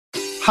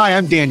Hi,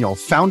 I'm Daniel,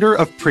 founder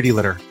of Pretty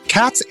Litter.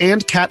 Cats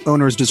and cat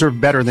owners deserve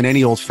better than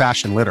any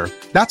old-fashioned litter.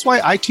 That's why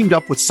I teamed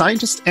up with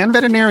scientists and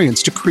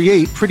veterinarians to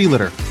create Pretty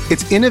Litter.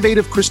 Its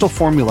innovative crystal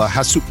formula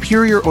has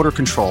superior odor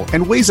control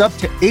and weighs up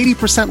to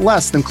 80%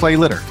 less than clay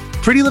litter.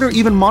 Pretty Litter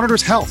even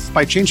monitors health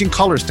by changing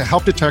colors to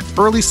help detect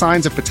early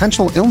signs of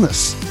potential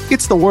illness.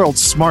 It's the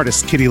world's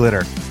smartest kitty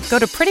litter. Go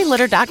to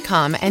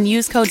prettylitter.com and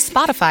use code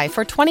SPOTIFY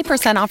for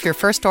 20% off your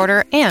first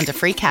order and a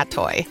free cat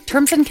toy.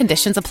 Terms and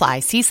conditions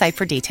apply. See site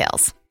for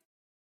details.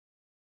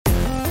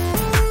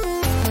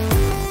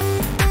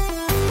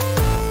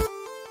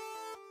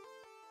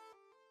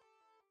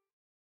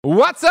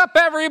 What's up,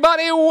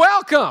 everybody?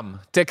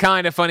 Welcome to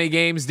Kinda Funny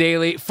Games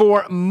Daily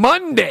for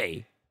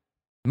Monday,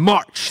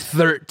 March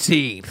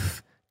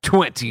 13th,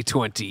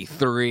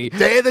 2023.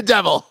 Day of the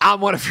Devil.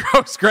 I'm one of your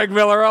hosts, Greg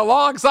Miller,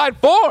 alongside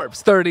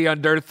Forbes 30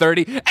 Under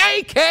 30,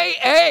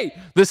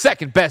 a.k.a. the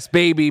second best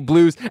baby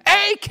blues,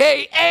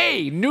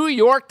 a.k.a. New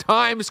York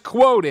Times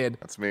quoted.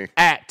 That's me.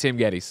 At Tim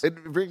Geddes.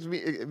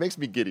 It makes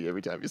me giddy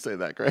every time you say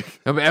that, Greg.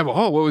 I mean,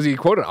 oh, what was he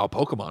quoted? Oh,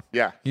 Pokemon.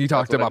 Yeah. You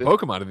talked about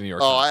Pokemon in the New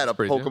York Times. Oh, I had a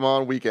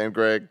Pokemon weekend,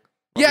 Greg.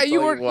 Yeah,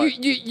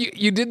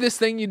 you did this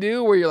thing you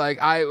do where you're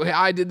like,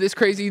 I did this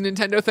crazy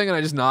Nintendo thing, and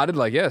I just nodded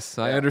like, yes,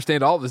 I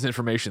understand all this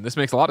information. This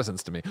makes a lot of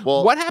sense to me.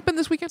 Well, what happened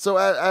this weekend? So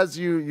as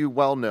you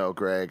well know,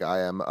 Greg,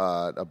 I am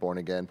a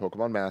born-again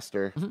Pokemon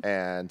master,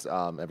 and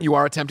you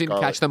are attempting to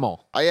catch them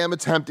all. I am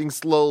attempting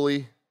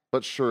slowly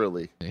but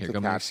surely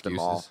to catch them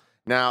all.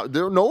 Now,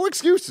 there are no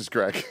excuses,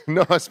 Greg.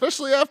 No,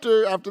 especially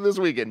after this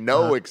weekend.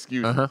 No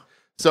excuses.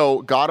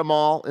 So got them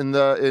all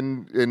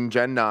in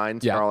Gen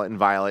 9, Scarlet and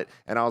Violet,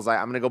 and I was like,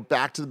 I'm going to go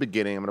back to the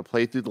beginning. I'm going to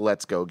play through the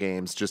Let's Go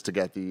games just to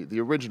get the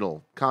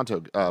original Kanto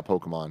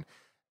Pokemon.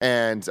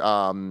 And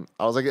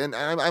I was like, and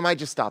I might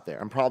just stop there.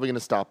 I'm probably going to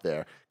stop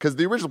there because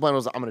the original plan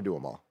was I'm going to do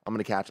them all. I'm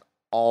going to catch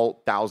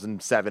all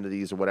 1,007 of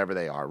these or whatever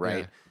they are,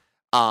 right?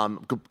 Yeah.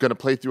 Going to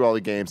play through all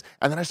the games.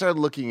 And then I started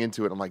looking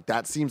into it. I'm like,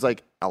 that seems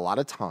like a lot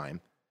of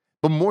time,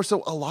 but more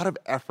so a lot of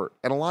effort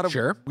and a lot of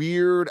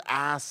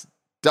weird-ass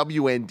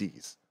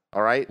WNDs.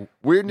 All right?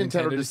 Weird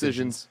Nintendo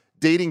decisions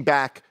dating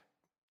back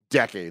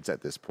decades at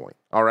this point.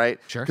 All right?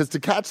 Sure. Because to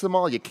catch them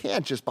all, you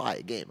can't just buy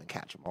a game and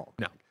catch them all.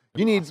 No.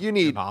 You need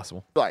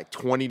impossible. Like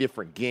 20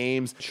 different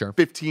games,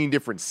 15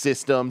 different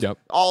systems,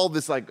 all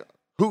this like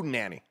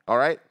hootenanny. All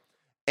right?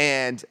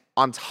 And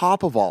on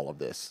top of all of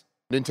this,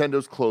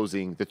 Nintendo's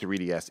closing the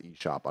 3DS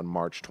eShop on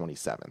March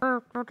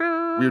 27th.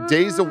 We're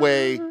days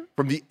away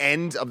from the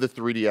end of the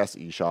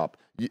 3DS eShop.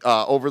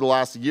 Over the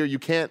last year, you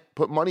can't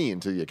put money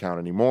into the account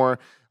anymore.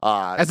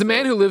 As a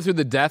man who lived through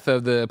the death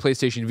of the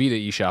PlayStation Vita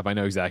eShop, I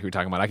know exactly what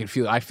you're talking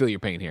about. I feel your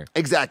pain here.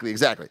 Exactly.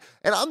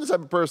 And I'm the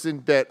type of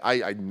person that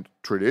I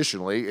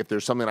traditionally, if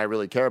there's something I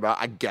really care about,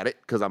 I get it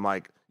because I'm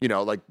like,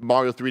 like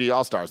Mario 3D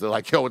All-Stars. They're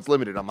like, yo, it's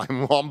limited. I'm like,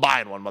 well, I'm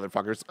buying one,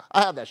 motherfuckers.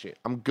 I have that shit.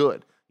 I'm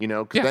good,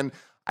 because then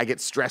I get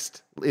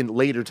stressed in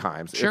later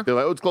times. If they're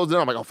like, oh, it's closing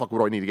down. I'm like, oh, fuck, what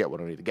do I need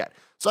to get?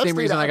 So same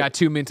reason I got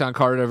 2 mint on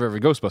card of every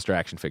Ghostbuster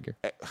action figure.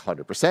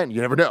 100%.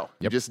 You never know.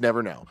 You just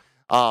never know.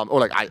 Or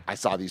like I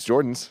saw these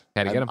Jordans.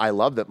 Had to get them. I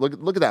love them.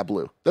 Look at that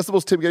blue. That's the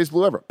most Tim Geddes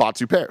blue ever. Bought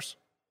 2 pairs.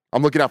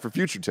 I'm looking out for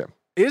future Tim.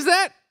 Is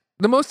that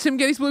the most Tim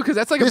Geddes blue? Because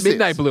that's like a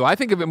midnight blue. I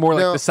think of it more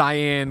like the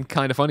cyan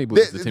kind of funny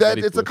blue.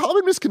 It's a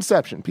common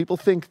misconception. People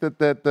think that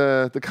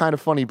the kind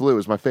of funny blue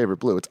is my favorite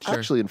blue. It's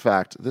actually, in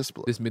fact, this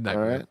blue. This midnight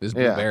blue. This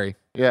blueberry.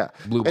 Yeah.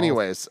 Blue balls.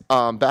 Anyways,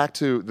 back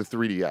to the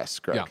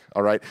 3DS, Greg. Yeah.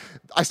 All right.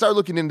 I started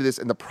looking into this,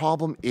 and the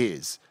problem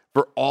is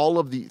for all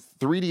of the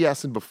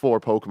 3DS and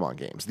before Pokemon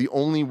games, the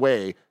only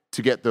way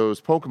to get those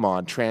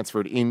Pokemon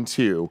transferred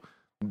into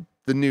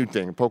the new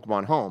thing,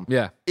 Pokemon Home,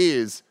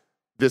 is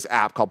this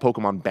app called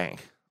Pokemon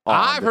Bank.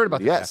 I've heard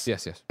about that.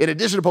 Yes. In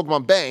addition to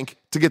Pokemon Bank,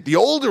 to get the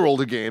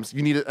older games,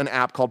 you need an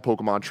app called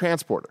Pokemon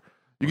Transporter.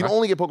 You can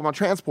only get Pokemon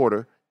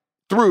Transporter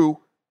through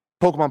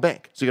Pokemon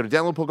Bank. So you got to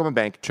download Pokemon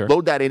Bank,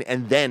 load that in,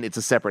 and then it's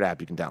a separate app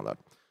you can download.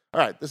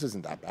 All right, this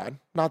isn't that bad.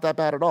 Not that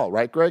bad at all,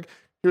 right, Greg?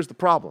 Here's the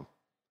problem.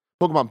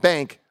 Pokemon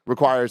Bank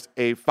requires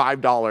a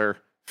 $5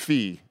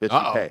 fee that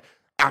you pay.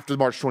 After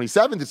March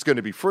 27th, it's going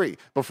to be free.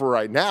 But for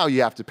right now,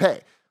 you have to pay.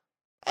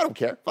 I don't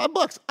care.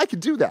 $5. I can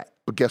do that.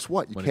 But guess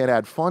what? You can't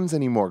add funds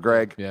anymore,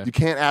 Greg. Yeah. You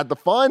can't add the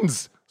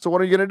funds. So what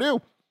are you going to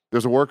do?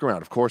 There's a workaround.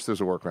 Of course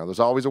there's a workaround.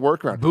 There's always a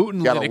workaround.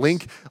 You got to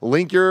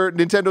link your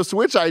Nintendo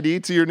Switch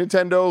ID to your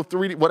Nintendo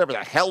 3D, whatever the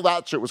hell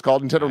that shit was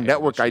called, Nintendo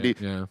Network ID.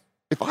 Yeah.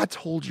 If I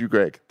told you,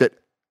 Greg, that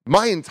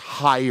my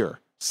entire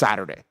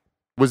Saturday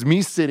was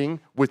me sitting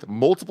with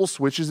multiple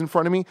Switches in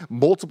front of me,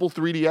 multiple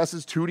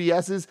 3DSs,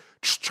 2DSs,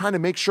 just trying to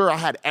make sure I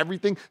had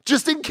everything,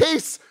 just in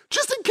case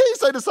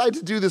I decide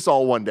to do this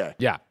all one day.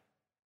 Yeah.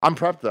 I'm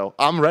prepped, though.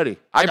 I'm ready.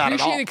 I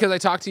appreciate it because I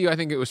talked to you, I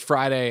think it was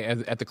Friday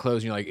at the close,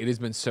 and you're like, it has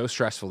been so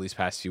stressful these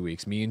past few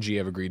weeks. Me and G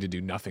have agreed to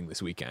do nothing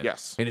this weekend.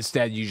 Yes. And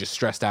instead, you just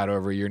stressed out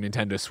over your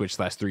Nintendo Switch /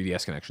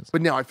 3DS connections.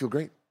 But now I feel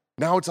great.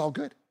 Now it's all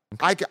good.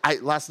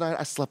 Last night,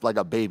 I slept like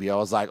a baby. I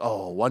was like,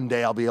 oh, one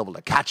day I'll be able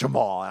to catch them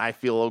all, and I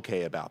feel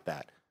okay about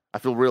that. I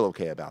feel real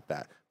okay about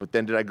that. But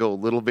then did I go a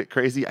little bit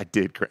crazy? I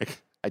did, Craig.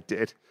 I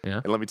did.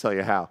 Yeah. And let me tell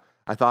you how.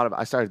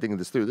 I started thinking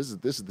this through. This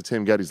is the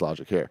Tim Geddes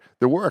logic here.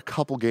 There were a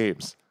couple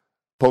games,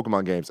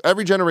 Pokemon games.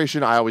 Every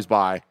generation, I always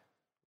buy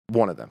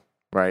one of them,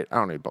 right? I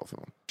don't need both of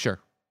them. Sure.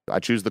 I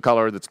choose the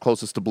color that's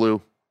closest to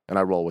blue, and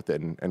I roll with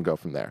it and go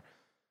from there.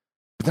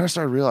 But then I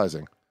started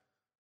realizing,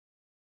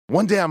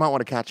 one day I might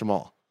want to catch them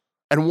all.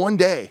 And one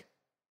day,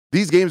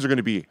 these games are going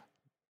to be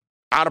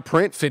out of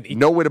print,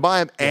 no way to buy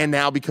them. Yeah. And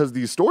now, because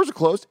these stores are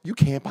closed, you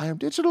can't buy them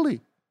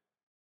digitally.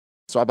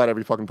 So I bought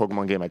every fucking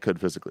Pokemon game I could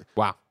physically.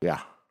 Wow. Yeah.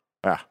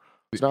 So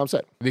now I'm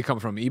set. They come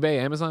from eBay,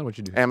 Amazon? What'd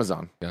you do?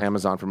 Amazon. Yeah.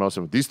 Amazon for most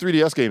of them. These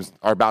 3DS games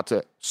are about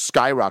to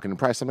skyrocket in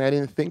price, something I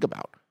didn't think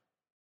about.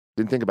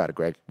 Didn't think about it,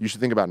 Greg. You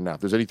should think about it now. If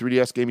there's any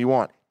 3DS game you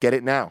want, get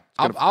it now.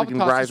 It's I'll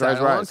rise. A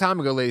long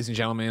time ago, ladies and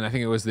gentlemen, I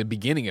think it was the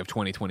beginning of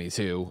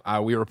 2022,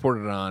 we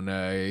reported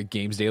on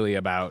Games Daily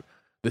about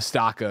the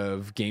stock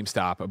of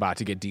GameStop about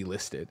to get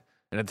delisted.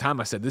 And at the time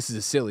I said, this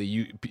is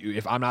silly.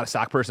 If I'm not a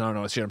stock person, I don't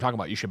know what shit I'm talking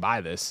about. You should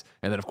buy this.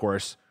 And then, of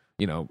course,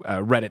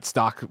 Reddit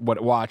stock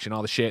watch and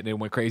all the shit, and it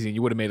went crazy, and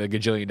you would have made $1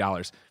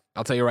 gajillion.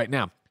 I'll tell you right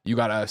now, you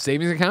got a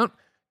savings account?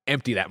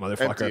 Empty that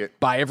motherfucker.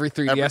 Buy every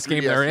 3DS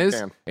game there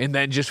is, and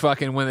then just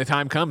fucking, when the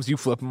time comes, you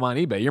flip them on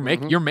eBay.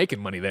 You're making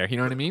money there. You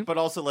know what I mean? But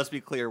also, let's be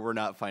clear, we're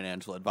not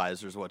financial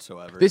advisors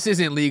whatsoever. This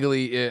isn't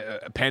legally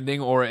pending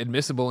or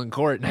admissible in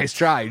court. Nice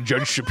try,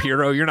 Judge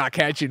Shapiro. You're not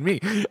catching me.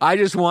 I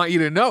just want you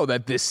to know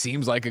that this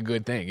seems like a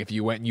good thing. If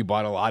you went and you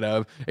bought a lot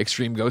of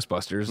Extreme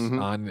Ghostbusters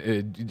on,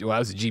 that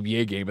was a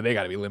GBA game, but they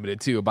got to be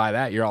limited too. Buy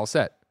that, you're all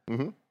set.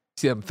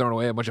 See them throwing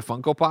away a bunch of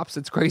Funko Pops?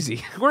 It's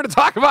crazy. We're going to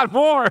talk about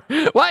more,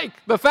 like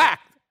the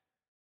fact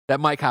that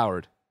Mike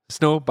Howard,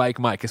 Snow Bike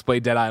Mike, has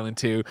played Dead Island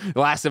 2.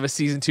 The Last of Us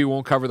Season 2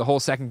 won't cover the whole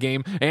second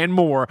game and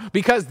more,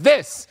 because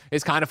this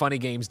is Kinda Funny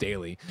Games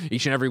Daily.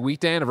 Each and every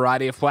weekday on a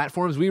variety of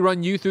platforms, we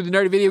run you through the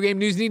nerdy video game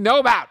news you need to know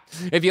about.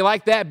 If you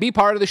like that, be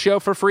part of the show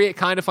for free at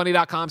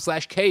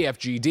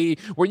kindafunny.com/KFGD,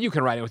 where you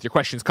can write in with your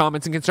questions,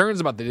 comments, and concerns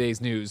about the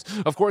day's news.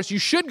 Of course, you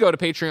should go to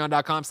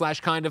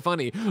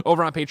patreon.com/kindafunny.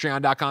 Over on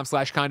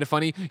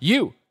patreon.com/kindafunny,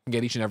 you can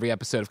get each and every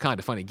episode of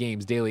Kinda Funny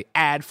Games Daily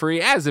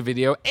ad-free as a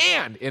video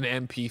and in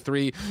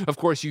MP3. Of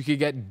course, you could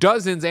get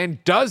dozens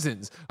and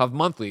dozens of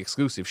monthly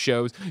exclusive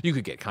shows. You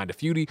could get Kinda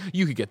Feudy.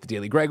 You could get the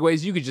Daily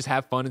Gregways. You could just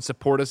have fun and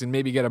support us and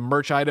maybe get a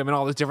merch item and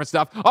all this different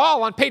stuff,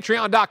 all on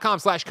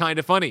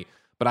patreon.com/kindafunny.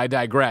 But I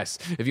digress.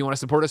 If you want to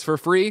support us for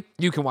free,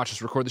 you can watch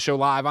us record the show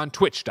live on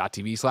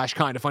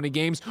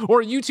twitch.tv/kindafunnygames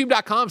or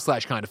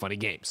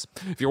youtube.com/kindafunnygames.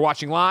 If you're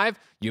watching live,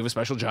 you have a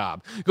special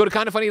job. Go to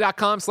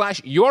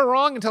kindafunny.com/you're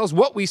wrong and tell us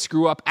what we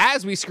screw up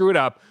as we screw it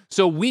up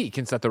so we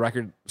can set the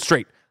record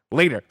straight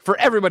later for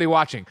everybody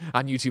watching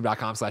on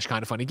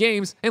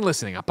youtube.com/kindafunnygames and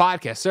listening on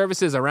podcast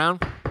services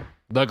around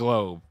the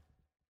globe.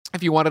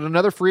 If you wanted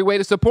another free way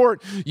to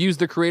support, use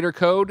the creator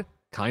code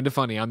Kinda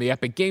Funny on the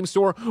Epic Game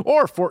Store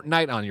or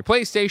Fortnite on your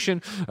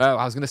PlayStation.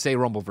 I was going to say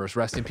Rumbleverse,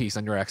 rest in peace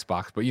on your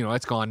Xbox, but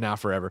it's gone now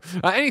forever.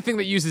 Anything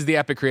that uses the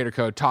Epic creator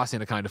code, toss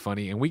in a Kinda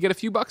Funny, and we get a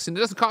few bucks, and it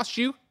doesn't cost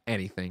you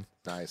anything.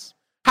 Nice.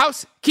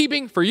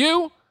 Housekeeping for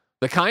you.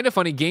 The Kinda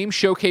Funny Game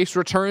Showcase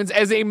returns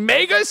as a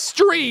mega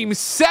stream,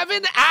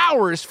 7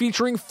 hours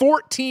featuring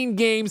 14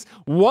 games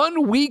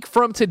 1 week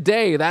from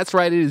today. That's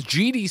right, it is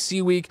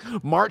GDC week,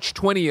 March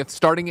 20th,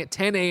 starting at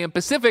 10 a.m.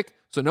 Pacific.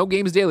 So no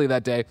Games Daily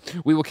that day.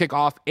 We will kick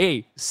off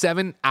a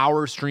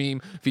 7-hour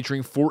stream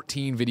featuring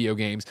 14 video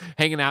games,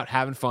 hanging out,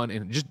 having fun,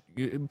 and just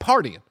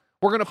partying.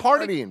 We're going to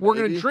party. We're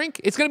going to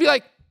drink. It's going to be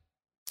like,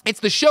 it's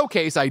the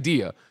showcase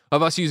idea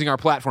of us using our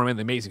platform and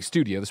the amazing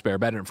studio, the spare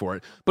bedroom for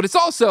it. But it's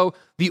also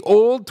the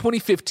old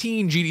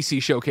 2015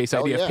 GDC showcase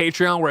idea of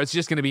Patreon, where it's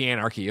just going to be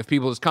anarchy. If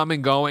people just come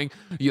and going,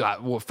 we'll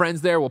have friends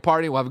there, we'll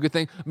party, we'll have a good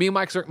thing. Me and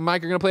Mike are going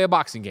to play a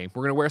boxing game.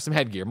 We're going to wear some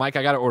headgear. Mike,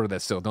 I got to order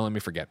that still. Don't let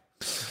me forget.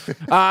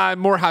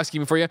 More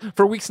housekeeping for you.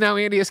 For weeks now,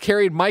 Andy has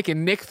carried Mike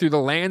and Nick through the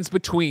lands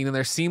between in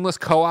their seamless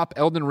co-op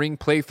Elden Ring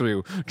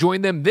playthrough.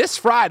 Join them this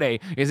Friday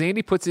as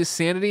Andy puts his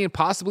sanity and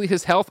possibly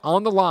his health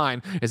on the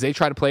line as they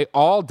try to play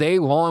all day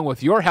long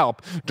with your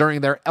help during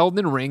their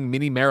Elden Ring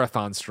mini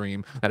marathon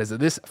stream. That is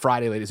this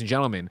Friday, ladies and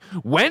gentlemen.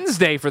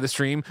 Wednesday for the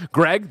stream,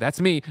 Greg, that's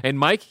me, and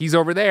Mike, he's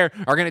over there,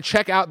 are going to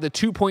check out the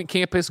 2 Point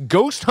Campus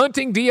Ghost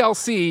Hunting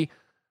DLC.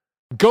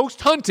 Ghost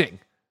Hunting.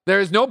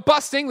 There's no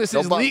busting. This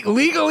is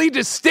legally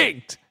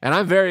distinct, and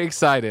I'm very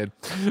excited.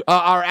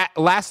 Our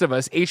Last of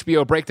Us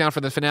HBO breakdown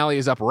for the finale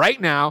is up right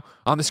now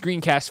on the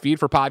screencast feed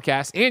for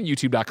podcasts and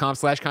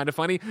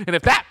youtube.com/kindafunny. And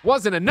if that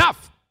wasn't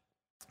enough,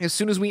 as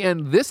soon as we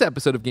end this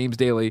episode of Games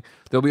Daily,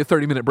 there'll be a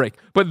 30-minute break.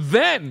 But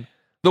then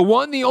the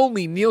one, the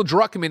only, Neil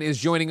Druckmann is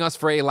joining us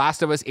for a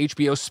Last of Us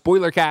HBO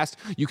spoiler cast.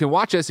 You can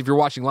watch us if you're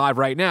watching live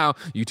right now,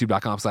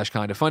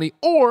 youtube.com/kindafunny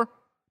or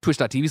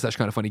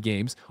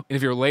twitch.tv/kindafunnygames. And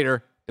if you're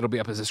later, it'll be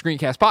up as a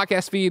screencast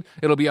podcast feed.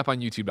 It'll be up on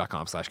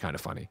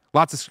youtube.com/kindafunny.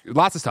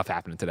 Lots of stuff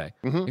happening today,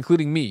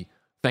 including me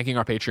thanking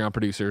our Patreon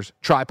producers,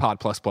 Tripod++,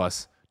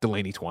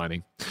 Delaney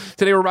Twining.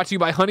 Today we're brought to you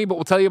by Honey, but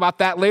we'll tell you about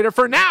that later.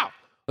 For now,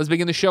 let's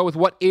begin the show with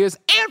what is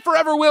and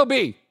forever will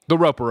be the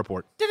Roper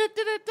Report.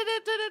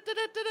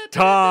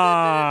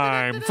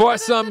 Time for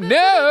some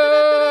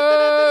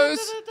news.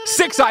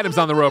 6 items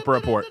on the Roper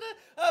Report.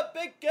 A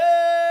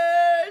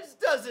baker's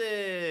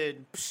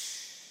dozen.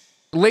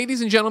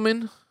 Ladies and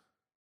gentlemen,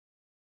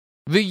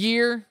 the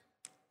year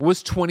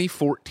was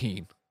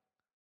 2014.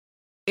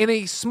 In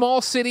a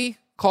small city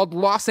called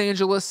Los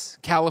Angeles,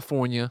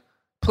 California,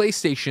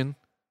 PlayStation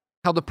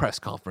held a press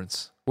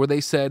conference where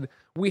they said,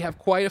 we have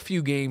quite a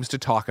few games to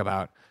talk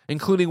about,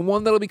 including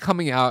one that'll be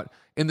coming out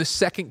in the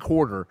second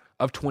quarter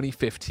of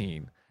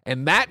 2015.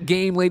 And that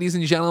game, ladies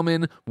and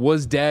gentlemen,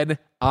 was Dead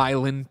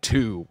Island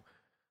 2.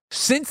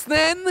 Since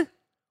then,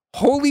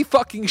 holy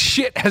fucking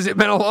shit, has it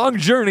been a long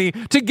journey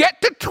to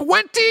get to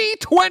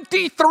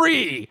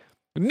 2023.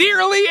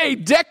 Nearly a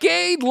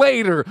decade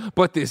later.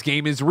 But this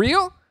game is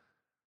real.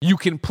 You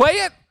can play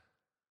it.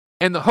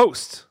 And the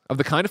host of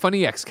the Kinda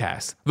Funny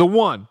X-Cast, the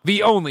one,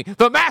 the only,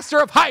 the master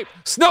of hype,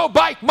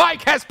 Snowbike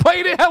Mike, has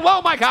played it.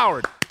 Hello, Mike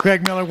Howard.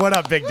 Greg Miller, what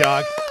up, big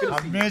dog? I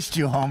missed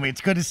you, homie.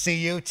 It's good to see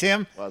you,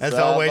 Tim. As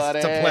always, buddy?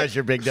 It's a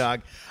pleasure, big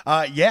dog.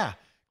 Yeah,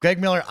 Greg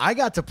Miller, I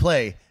got to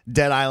play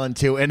Dead Island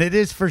 2, and it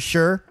is for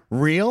sure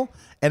real,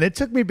 and it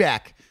took me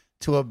back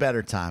to a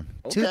better time.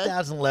 Okay.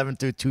 2011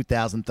 through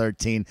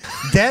 2013.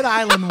 Dead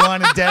Island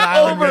 1 and Dead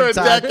Island Over a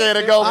decade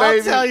ago, baby.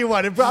 I'll tell you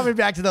what, it brought me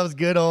back to those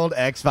good old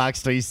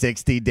Xbox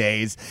 360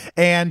 days.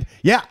 And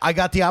yeah, I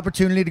got the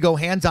opportunity to go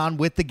hands-on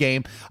with the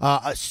game.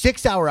 A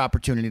 6-hour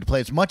opportunity to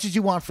play as much as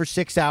you want for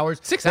 6 hours.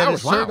 6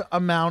 hours, wow. A certain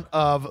amount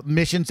of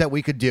missions that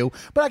we could do.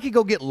 But I could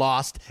go get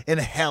lost in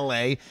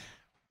LA.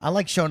 I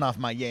like showing off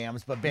my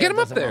yams, but Bear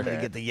doesn't want me to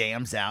get the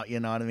yams out, you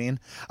know what I mean?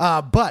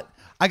 But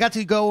I got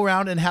to go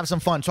around and have some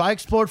fun. So I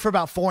explored for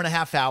about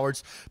 4.5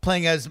 hours,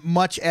 playing as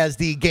much as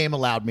the game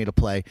allowed me to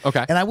play.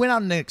 Okay. And I went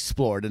out and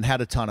explored and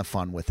had a ton of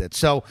fun with it.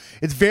 So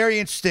it's very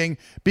interesting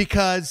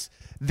because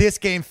this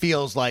game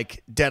feels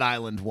like Dead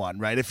Island 1,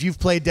 right? If you've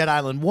played Dead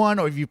Island 1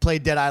 or if you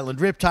played Dead Island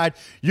Riptide,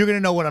 you're going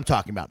to know what I'm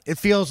talking about. It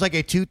feels like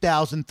a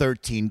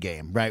 2013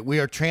 game, right? We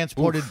are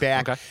transported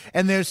back,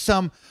 and there's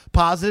some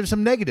positives,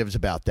 some negatives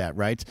about that,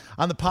 right?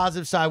 On the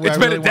positive side, it's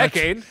been a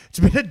decade. It's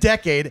been a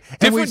decade.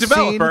 Different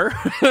developer.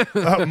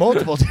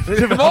 Multiple different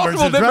developers.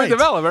 Multiple different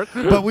developers.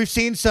 But we've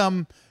seen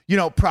some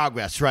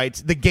progress, right?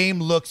 The game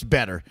looks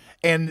better,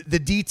 and the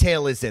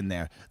detail is in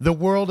there. The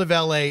world of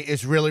LA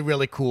is really,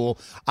 really cool.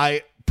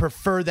 I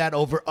prefer that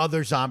over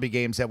other zombie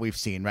games that we've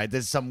seen, right?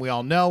 This is something we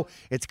all know.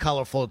 It's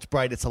colorful, it's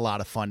bright, it's a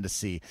lot of fun to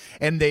see.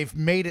 And they've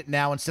made it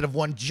now, instead of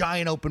one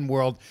giant open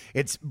world,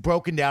 it's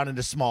broken down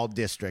into small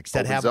districts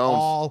that have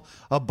all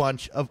a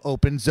bunch of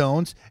open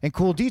zones and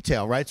cool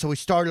detail, right? So we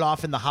started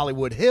off in the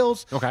Hollywood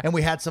Hills, and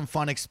we had some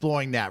fun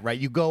exploring that, right?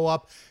 You go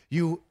up,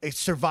 you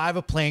survive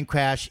a plane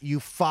crash, you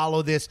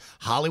follow this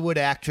Hollywood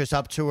actress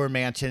up to her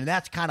mansion, and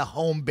that's kind of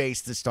home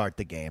base to start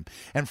the game.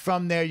 And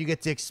from there, you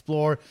get to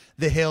explore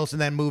the hills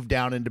and then move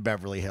down into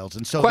Beverly Hills.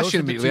 And so question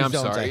immediately, I'm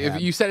sorry. If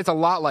you said it's a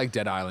lot like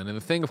Dead Island, and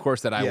the thing, of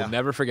course, that I will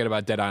never forget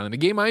about Dead Island, the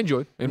game I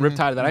enjoyed, and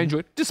Riptide that I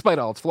enjoyed, despite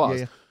all its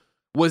flaws,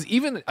 was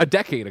even a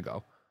decade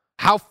ago,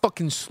 how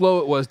fucking slow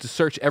it was to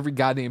search every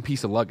goddamn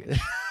piece of luggage.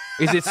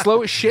 Is it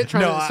slow as shit?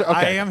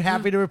 I am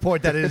happy to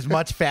report that it is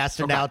much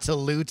faster now to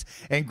loot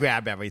and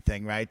grab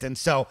everything, right? And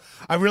so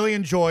I really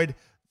enjoyed,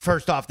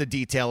 first off, the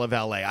detail of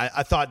LA.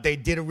 I thought they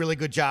did a really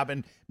good job,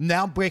 and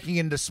now breaking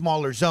into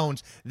smaller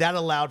zones, that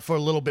allowed for a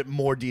little bit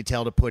more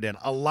detail to put in.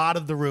 A lot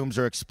of the rooms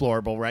are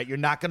explorable, right? You're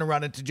not going to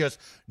run into just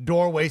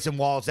doorways and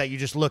walls that you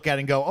just look at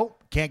and go, oh,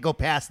 can't go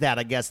past that.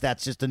 I guess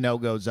that's just a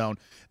no-go zone.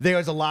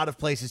 There's a lot of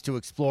places to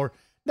explore.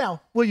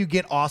 Now, will you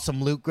get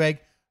awesome loot, Greg?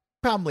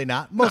 Probably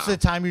not. Most of the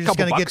time, you're just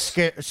going to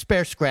get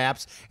spare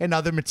scraps and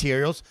other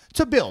materials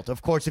to build.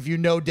 Of course, if you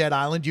know Dead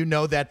Island, you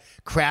know that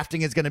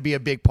crafting is going to be a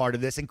big part of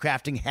this, and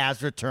crafting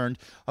has returned.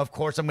 Of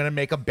course, I'm going to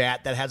make a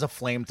bat that has a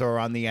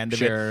flamethrower on the end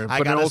of it.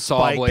 I got a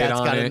spike that's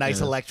got a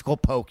nice electrical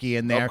pokey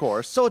in there. Of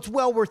course. So it's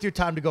well worth your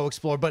time to go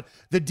explore. But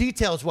the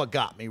detail is what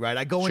got me, right?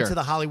 I go into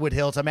the Hollywood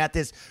Hills. I'm at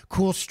this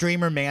cool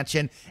streamer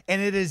mansion,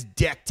 and it is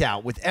decked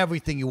out with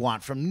everything you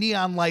want, from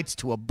neon lights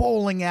to a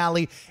bowling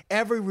alley.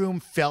 Every room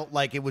felt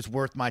like it was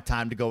worth my time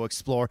to go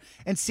explore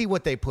and see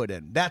what they put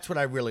in. That's what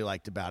I really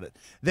liked about it.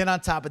 Then on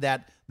top of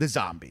that, the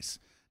zombies.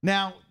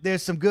 Now,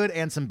 there's some good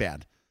and some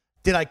bad.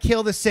 Did I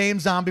kill the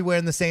same zombie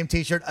wearing the same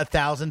t-shirt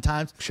 1,000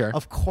 times? Sure.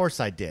 Of course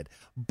I did.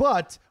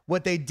 But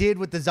what they did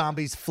with the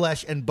zombies'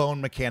 flesh and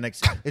bone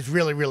mechanics is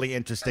really, really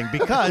interesting,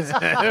 because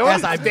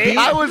as I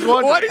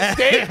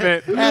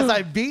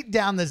beat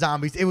down the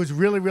zombies, it was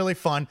really, really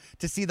fun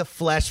to see the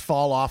flesh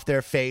fall off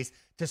their face,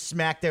 to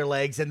smack their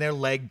legs and their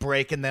leg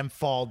break and then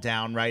fall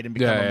down, right, and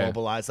become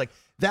immobilized. Like,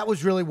 that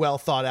was really well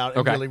thought out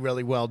and really,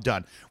 really well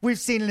done. We've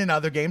seen it in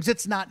other games.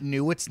 It's not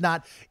new. It's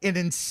not an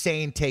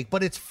insane take,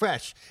 but it's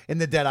fresh in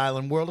the Dead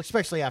Island world,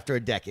 especially after a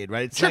decade,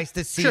 right? It's nice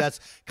to see us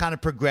kind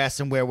of progress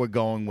and where we're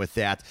going with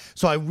that.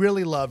 So I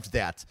really loved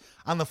that.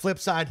 On the flip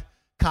side,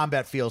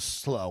 combat feels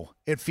slow.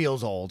 It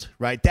feels old,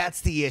 right?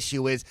 That's the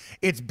issue. Is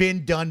it's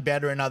been done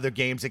better in other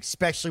games,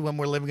 especially when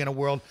we're living in a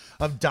world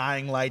of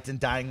Dying Light and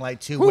Dying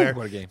Light 2, where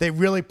they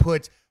really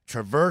put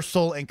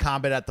traversal and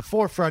combat at the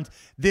forefront.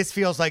 This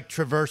feels like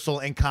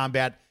traversal and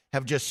combat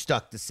have just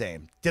stuck the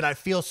same. Did I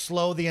feel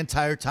slow the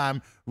entire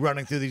time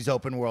running through these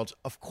open worlds?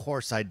 Of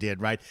course I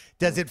did, right?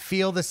 Does it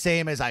feel the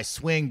same as I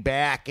swing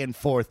back and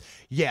forth?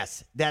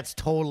 Yes, that's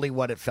totally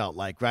what it felt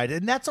like, right?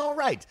 And that's all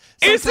right.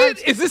 Is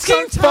this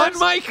game fun,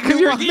 Mike? Because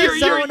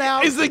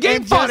is the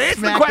game fun?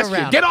 Answer the question.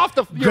 Around. Get off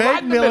you're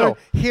right in the middle.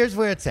 Here's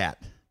where it's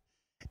at.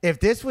 If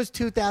this was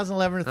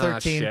 2011 or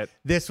 13,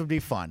 this would be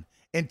fun.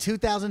 In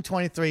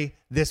 2023,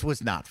 this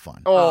was not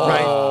fun.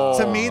 Right?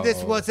 To me,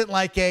 this wasn't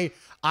like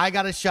I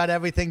got to shut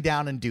everything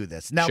down and do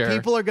this. Now,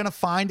 people are going to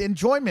find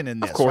enjoyment in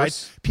this,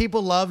 right?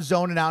 People love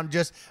zoning out and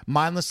just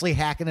mindlessly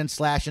hacking and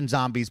slashing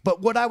zombies.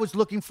 But what I was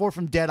looking for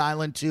from Dead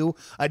Island 2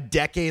 a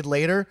decade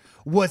later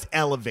was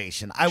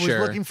elevation. I was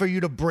looking for you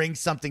to bring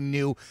something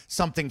new,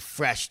 something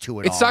fresh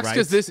to it. It sucks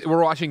because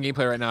we're watching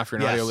gameplay right now if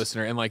you're an audio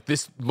listener, and like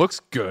this looks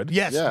good.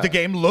 Yes, the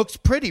game looks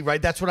pretty,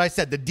 right? That's what I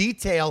said. The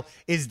detail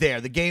is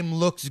there. The game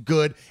looks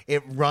good.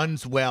 It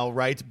runs well,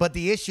 right? But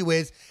the issue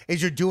is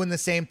you're doing the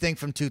same thing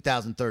from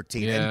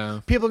 2013. Yeah.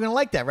 And people are going to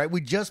like that, right?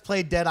 We just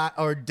played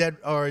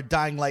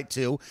Dying Light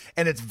 2,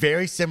 and it's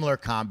very similar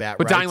combat,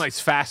 but right? Dying Light's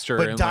faster.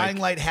 But Dying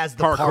Light has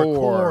the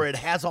parkour. It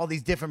has all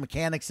these different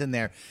mechanics in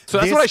there. So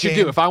that's what I should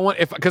do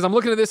because I'm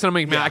looking at this and I'm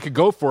like, man, I could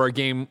go for a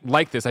game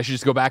like this. I should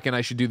just go back and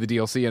I should do the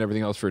DLC and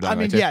everything else for Dying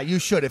Light 2. Yeah, you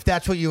should if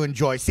that's what you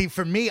enjoy. See,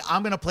 for me,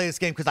 I'm going to play this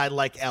game because I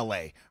like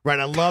LA, right?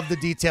 I love the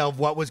detail of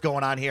what was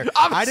going on here.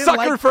 I'm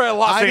sucker for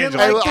Los Angeles.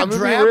 I didn't like the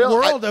drab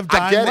world of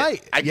Dying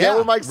Light. I get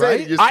what Mike's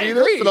saying. You see I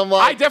agree. This, and I'm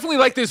like, I definitely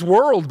like this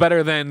world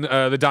better than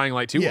the Dying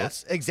Light 2 world.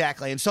 Yes,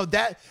 exactly. And so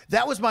that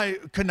was my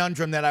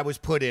conundrum that I was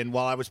put in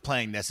while I was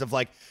playing this of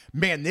like,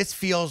 man, this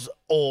feels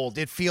old.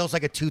 It feels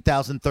like a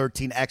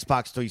 2013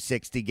 Xbox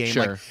 360 game.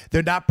 Like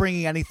they're not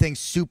bringing anything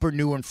super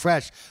new and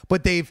fresh,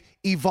 but they've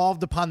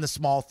evolved upon the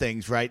small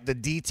things, right? The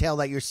detail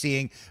that you're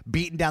seeing,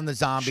 beating down the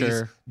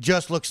zombies,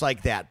 just looks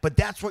like that. But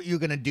that's what you're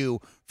going to do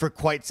for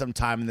quite some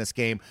time in this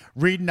game.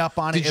 Reading up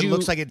on it, it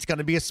looks like it's going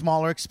to be a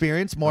smaller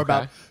experience, more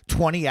about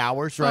 20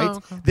 hours, right?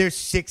 There's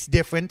 6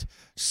 different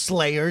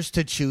slayers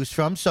to choose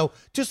from. So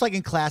just like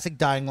in classic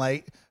Dying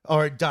Light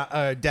or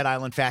Dead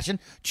Island fashion,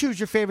 choose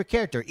your favorite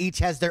character. Each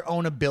has their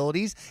own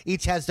abilities.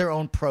 Each has their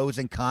own pros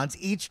and cons.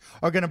 Each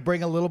are going to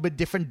bring a little bit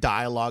different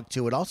dialogue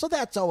to it. Also,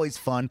 that's always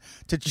fun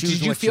to choose.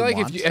 Did you feel like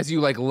as you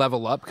like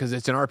level up, because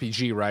it's an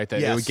RPG, right,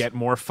 that it would get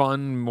more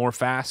fun, more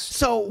fast?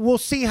 So we'll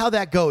see how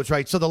that goes,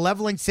 right? So the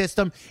leveling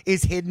system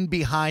is hidden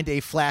behind a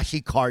flashy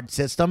card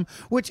system,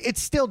 which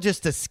it's still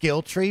just a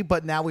skill tree,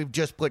 but now we've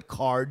just put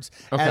cards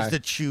as the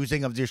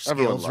choosing of your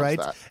skills,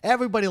 right?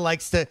 Everybody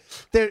likes to.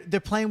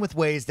 They're playing with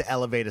ways to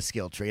elevate a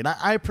skill tree, and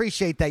I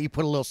appreciate that you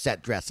put a little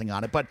set dressing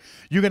on it, but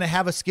you're going to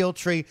have a skill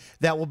tree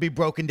that will be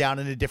broken down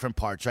into different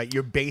parts, right?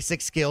 Your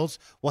basic skills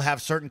will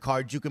have certain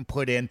cards you can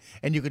put in,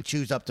 and you can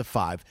choose up to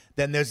 5.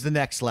 Then there's the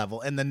next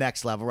level and the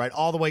next level, right?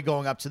 All the way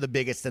going up to the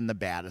biggest and the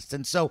baddest.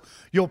 And so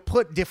you'll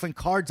put different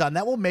cards on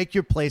that will make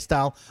your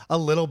playstyle a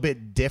little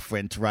bit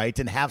different, right?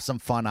 And have some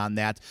fun on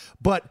that.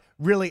 But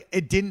really,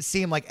 it didn't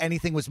seem like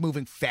anything was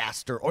moving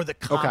faster or the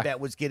combat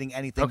was getting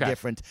anything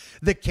different.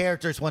 The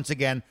characters, once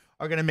again,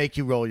 are going to make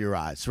you roll your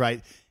eyes,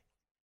 right?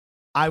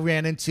 I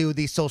ran into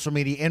the social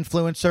media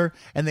influencer,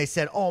 and they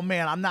said, oh,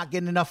 man, I'm not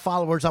getting enough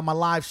followers on my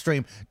live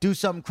stream. Do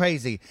something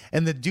crazy.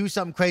 And the do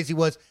something crazy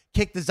was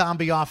kick the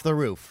zombie off the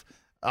roof.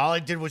 All I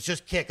did was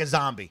just kick a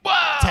zombie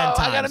 10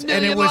 times,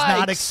 and it was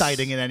not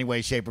exciting in any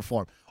way, shape, or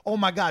form. Oh,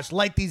 my gosh,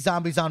 light these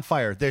zombies on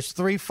fire. There's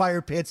 3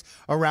 fire pits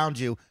around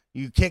you.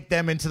 You kick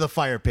them into the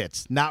fire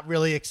pits. Not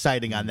really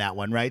exciting on that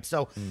one, right?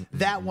 So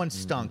that one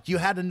stunk. You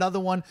had another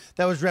one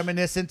that was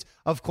reminiscent,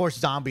 of course,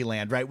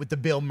 Zombieland, right? With the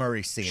Bill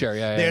Murray scene.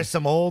 There's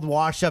some old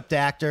wash-up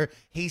actor.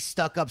 He's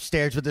stuck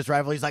upstairs with his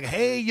rifle. He's like,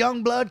 hey,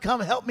 young blood, come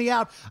help me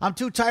out. I'm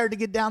too tired to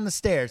get down the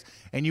stairs.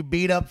 And you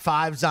beat up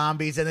 5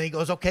 zombies, and then he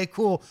goes, okay,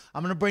 cool.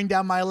 I'm going to bring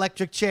down my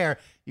electric chair.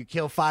 You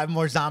kill 5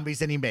 more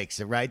zombies, and he makes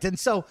it, right? And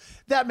so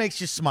that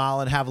makes you smile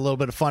and have a little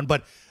bit of fun.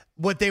 But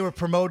what they were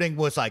promoting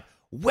was like,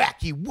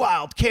 wacky,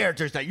 wild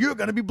characters that you're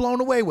going to be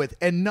blown away with.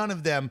 And none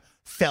of them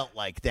felt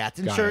like that.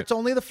 And it's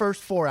only the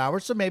first 4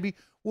 hours, so maybe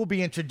we'll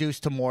be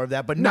introduced to more of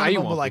that. But none of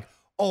them were like,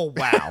 oh,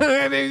 wow.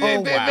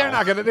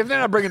 If they're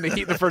not bringing the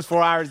heat in the first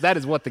 4 hours, that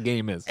is what the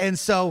game is. And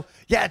so,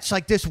 yeah, it's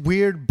like this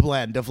weird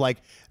blend of like,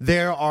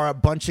 there are a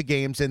bunch of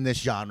games in this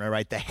genre,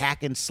 right? The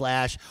hack and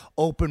slash,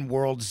 open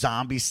world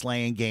zombie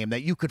slaying game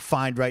that you could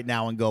find right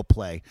now and go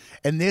play.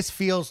 And this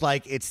feels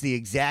like it's the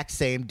exact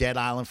same Dead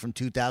Island from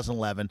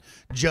 2011,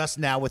 just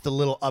now with a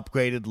little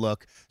upgraded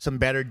look, some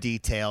better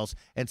details,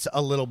 and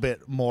a little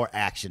bit more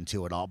action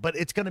to it all. But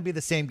it's going to be the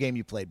same game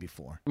you played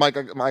before.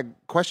 Mike, my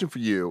question for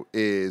you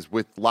is,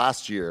 with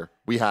last year,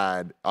 we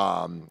had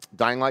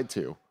Dying Light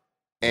 2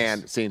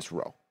 and Saints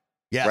Row.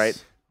 Yes.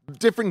 Right?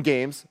 Different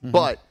games,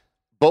 but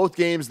both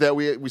games that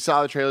we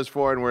saw the trailers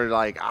for, and we're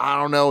like, I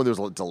don't know. There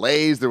was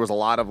delays. There was a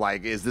lot of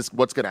like, is this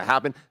what's going to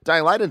happen?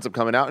 Dying Light ends up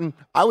coming out, and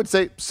I would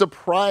say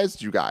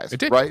surprised you guys. It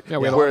did. Right? Yeah,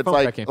 we had where it's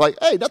like,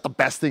 hey, not the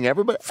best thing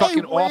ever, but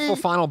fucking hey, awful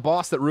final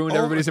boss that ruined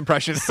everybody's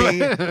impression.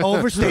 See,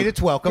 overstayed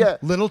its welcome.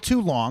 Little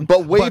too long.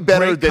 But way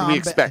better than we combat.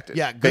 expected.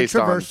 Yeah, good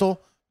traversal.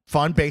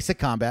 Fun, basic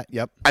combat.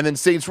 Yep. And then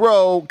Saints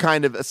Row,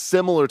 kind of a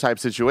similar type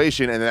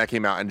situation, and then that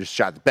came out and just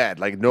shot the bed.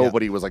 Like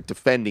nobody was like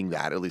defending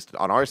that, at least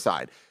on our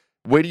side.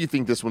 Where do you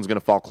think this one's going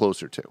to fall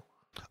closer to?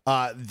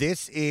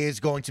 This is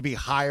going to be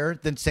higher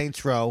than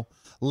Saints Row,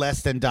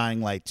 less than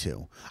Dying Light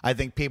 2. I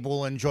think people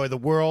will enjoy the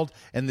world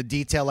and the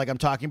detail like I'm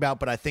talking about,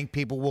 but I think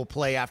people will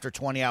play after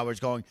 20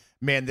 hours going,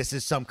 man, this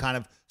is some kind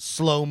of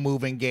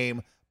slow-moving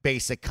game,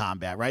 basic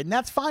combat, right? And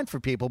that's fine for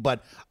people,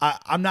 but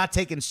I'm not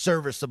taking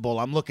serviceable.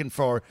 I'm looking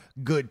for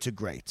good to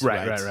great.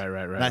 Right.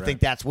 And I think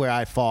that's where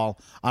I fall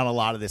on a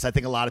lot of this. I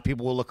think a lot of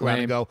people will look around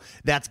and go,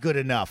 that's good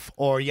enough.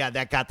 Or, yeah,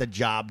 that got the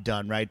job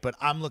done, right? But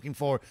I'm looking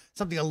for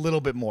something a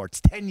little bit more. It's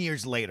 10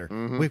 years later.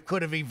 We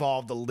could have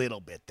evolved a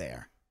little bit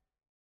there.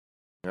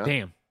 Yeah.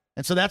 Damn.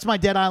 And so that's my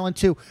Dead Island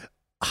 2.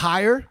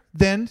 Higher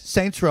than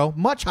Saints Row.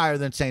 Much higher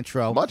than Saints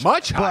Row.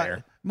 Much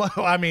higher.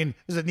 I mean,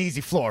 there's an easy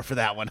floor for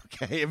that one,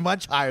 okay?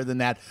 Much higher than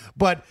that.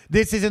 But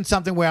this isn't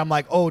something where I'm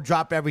like, oh,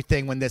 drop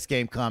everything when this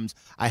game comes.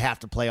 I have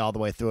to play all the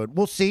way through it.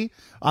 We'll see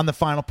on the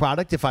final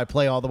product if I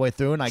play all the way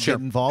through and I get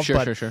involved.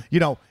 Sure. You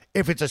know,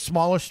 if it's a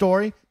smaller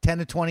story, 10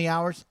 to 20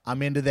 hours,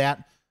 I'm into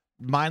that.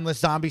 Mindless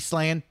zombie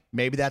slaying,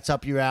 maybe that's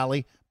up your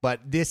alley.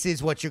 But this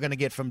is what you're going to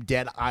get from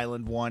Dead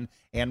Island 1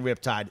 and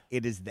Riptide.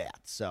 It is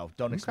that. So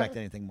don't expect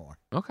anything more.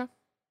 Okay.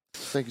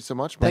 Thank you so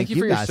much, man. Thank you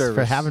for your guys service.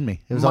 for having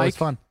me. It was Mike, always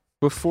fun.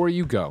 Before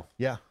you go,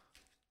 Yeah.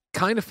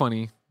 Kind of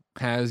Funny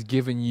has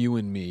given you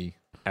and me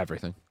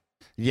everything.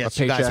 Yes,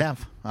 A you guys paycheck,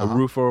 have. a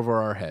roof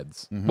over our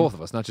heads. Both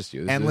of us, not just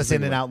you. Endless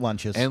in and out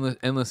lunches.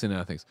 Endless in and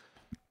out things.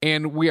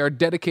 And we are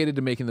dedicated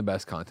to making the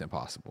best content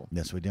possible.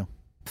 Yes, we do.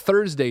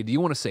 Thursday, do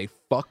you want to say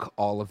fuck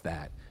all of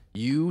that?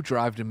 You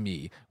drive to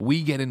me.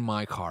 We get in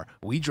my car.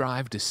 We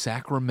drive to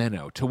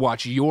Sacramento to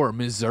watch your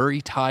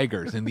Missouri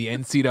Tigers in the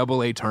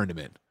NCAA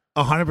tournament.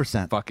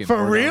 100%. Fucking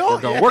For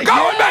real? We're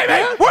going,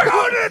 baby. We're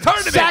going to the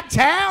tournament.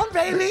 Sacktown,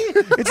 baby.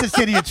 It's a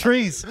city of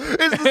trees.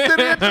 It's the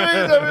city of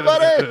trees,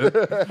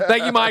 everybody.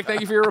 Thank you, Mike.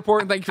 Thank you for your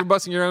report, and thank you for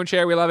busting your own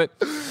chair. We love it.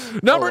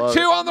 Number 2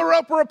 on the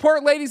Roper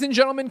Report, ladies and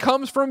gentlemen,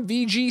 comes from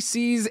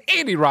VGC's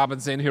Andy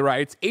Robinson, who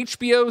writes,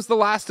 HBO's The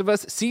Last of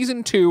Us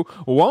Season 2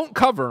 won't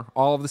cover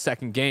all of the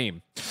second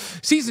game.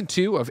 Season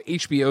 2 of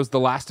HBO's The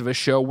Last of Us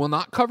show will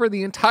not cover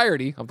the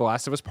entirety of The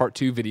Last of Us Part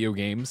 2 video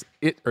game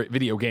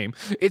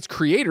its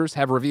creators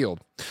have revealed.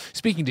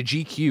 Speaking to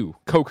GQ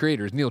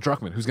co-creators Neil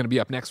Druckmann, who's going to be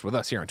up next with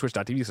us here on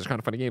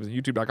twitch.tv/kindoffunnygames and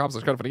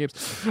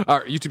youtube.com/kindoffunnygames,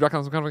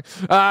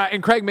 youtube.com/kindoffunny,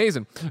 and Craig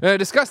Mazin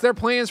discussed their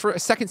plans for a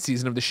second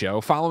season of the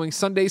show following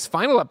Sunday's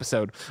final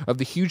episode of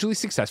the hugely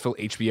successful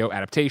HBO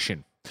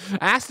adaptation.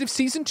 Asked if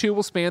season 2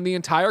 will span the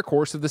entire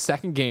course of the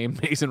second game,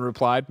 Mason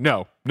replied,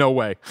 no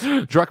way.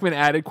 Druckmann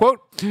added,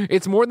 quote,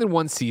 it's more than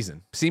one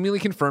season, seemingly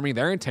confirming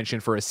their intention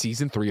for a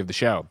season 3 of the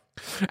show.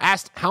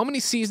 Asked how many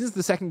seasons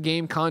the second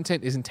game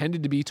content is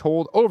intended to be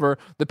told over,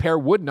 the pair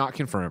would not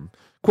confirm.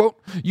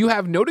 Quote, you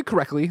have noted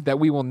correctly that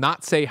we will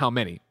not say how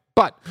many,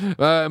 but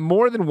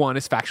more than one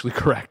is factually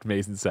correct,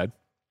 Mason said.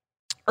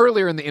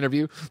 Earlier in the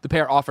interview, the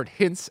pair offered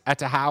hints at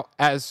how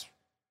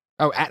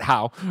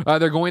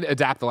they're going to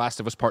adapt The Last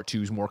of Us Part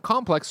 2's more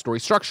complex story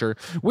structure,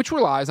 which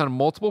relies on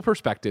multiple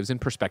perspectives and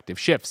perspective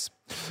shifts.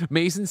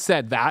 Mason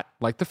said that,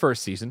 like the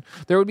first season,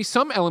 there would be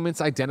some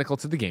elements identical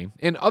to the game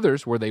and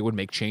others where they would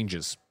make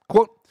changes.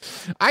 Quote,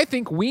 I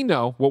think we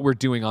know what we're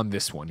doing on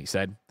this one, he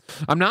said.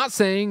 I'm not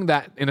saying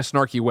that in a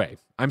snarky way.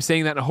 I'm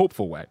saying that in a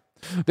hopeful way.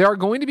 There are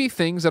going to be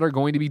things that are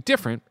going to be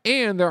different,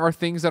 and there are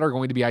things that are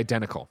going to be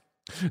identical.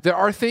 There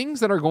are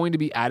things that are going to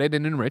be added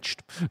and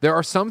enriched. There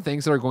are some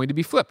things that are going to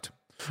be flipped.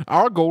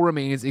 Our goal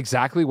remains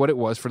exactly what it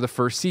was for the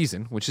first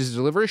season, which is to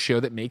deliver a show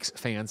that makes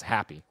fans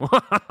happy.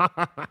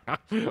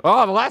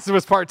 Oh, The Last of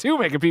Us Part 2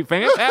 making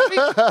fans happy?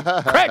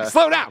 Craig,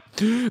 slow down.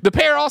 The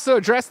pair also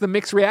addressed the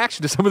mixed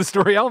reaction to some of the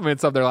story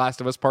elements of their Last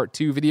of Us Part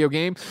 2 video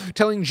game,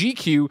 telling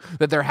GQ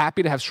that they're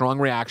happy to have strong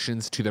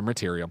reactions to their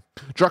material.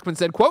 Druckmann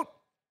said, quote,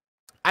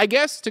 I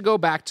guess to go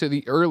back to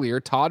the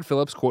earlier Todd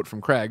Phillips quote from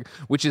Craig,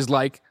 which is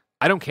like,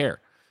 I don't care.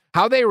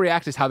 How they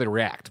react is how they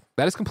react.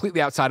 That is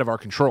completely outside of our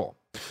control.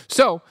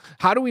 So,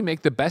 how do we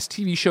make the best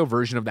TV show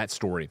version of that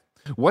story?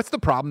 That's the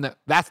problem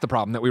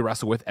that we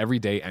wrestle with every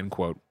day, end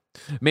quote.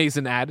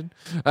 Mason added,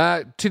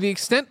 to the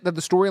extent that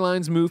the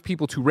storylines move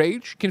people to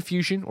rage,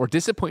 confusion, or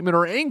disappointment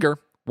or anger,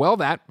 well,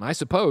 that, I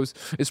suppose,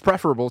 is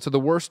preferable to the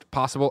worst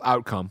possible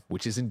outcome,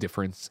 which is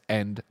indifference,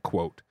 end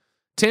quote.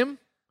 Tim,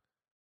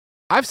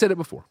 I've said it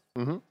before.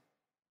 Mm-hmm.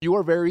 You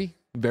are very,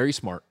 very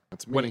smart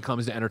That's me. when it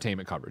comes to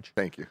entertainment coverage.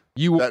 Tink you.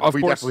 We course,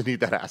 definitely need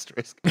that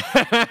asterisk.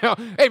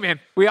 Hey man,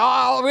 we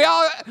all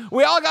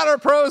got our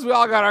pros, we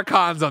all got our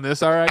cons on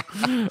this. All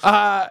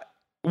right.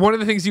 One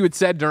of the things you had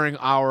said during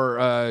our,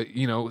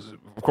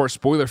 of course,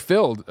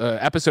 spoiler-filled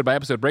episode by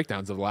episode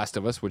breakdowns of The Last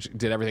of Us, which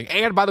did everything.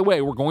 And by the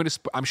way, we're going to.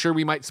 I'm sure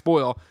we might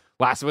spoil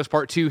Last of Us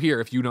Part 2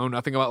 here if you know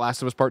nothing about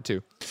Last of Us Part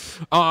 2.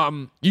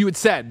 You had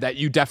said that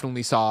you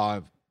definitely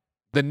saw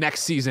the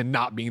next season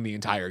not being the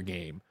entire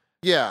game.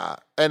 Yeah,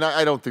 and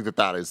I don't think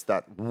that is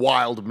that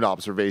wild of an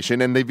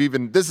observation. And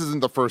this isn't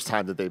the first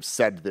time that they've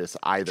said this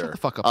either. Shut the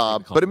fuck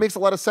up, but it makes a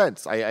lot of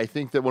sense. I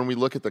think that when we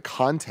look at the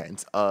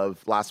content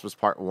of Last of Us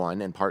Part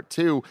 1 and Part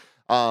 2,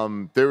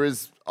 there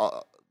is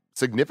a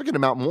significant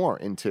amount more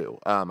in 2.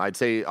 I'd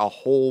say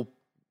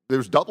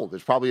there's double.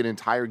 There's probably an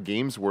entire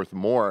game's worth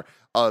more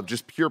of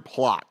just pure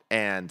plot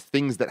and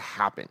things that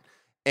happen.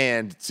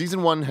 And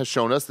Season 1 has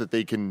shown us that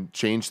they can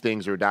change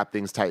things or adapt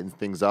things, tighten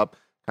things up,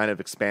 kind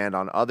of expand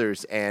on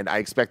others, and I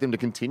expect them to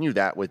continue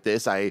that with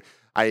this. I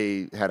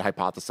had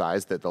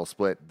hypothesized that they'll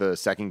split the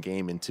second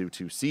game into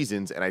 2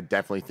 seasons, and I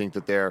definitely think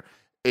that there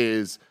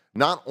is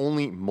not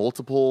only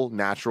multiple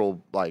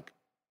natural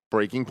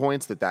breaking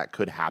points that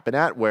could happen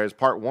at, whereas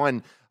Part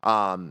 1,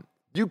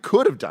 you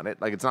could have done it.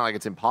 It's not like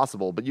it's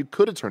impossible, but you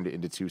could have turned it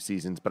into 2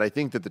 seasons. But I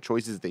think that the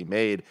choices they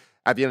made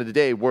at the end of the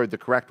day were the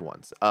correct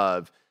ones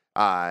of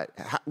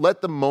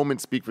let the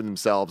moment speak for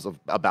themselves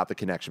about the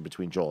connection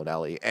between Joel and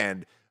Ellie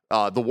and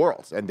the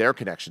world and their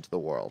connection to the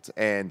world,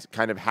 and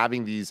kind of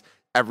having these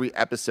every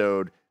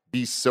episode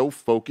be so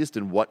focused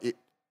in what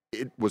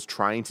it was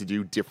trying to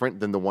do different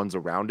than the ones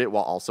around it,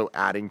 while also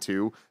adding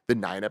to the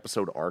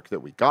 9-episode arc that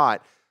we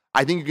got.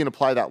 I think you can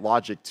apply that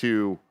logic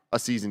to a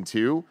season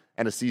 2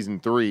 and a season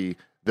 3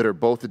 that are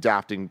both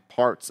adapting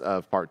parts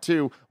of Part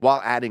 2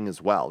 while adding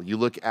as well. You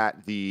look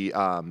at the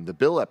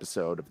Bill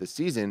episode of this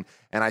season,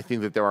 and I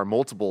think that there are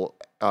multiple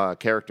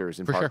characters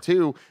in Part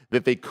 2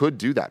 that they could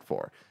do that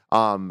for.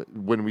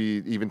 When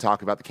we even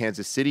talk about the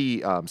Kansas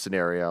City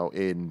scenario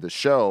in the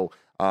show,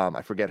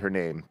 I forget her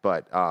name,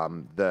 but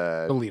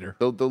the leader,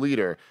 the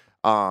leader.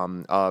 I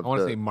want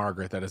to say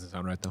Margaret. That doesn't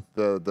sound right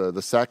though.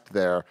 The sect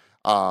there.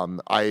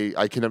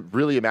 I can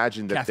really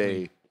imagine that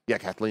Kathleen.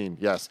 Kathleen.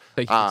 Yes.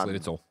 Thank you,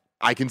 Translated Soul.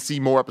 I can see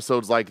more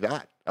episodes like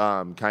that.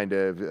 Kind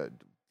of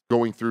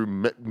going through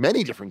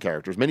many different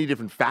characters, many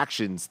different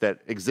factions that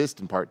exist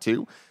in Part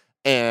 2,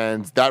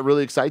 and that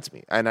really excites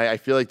me. And I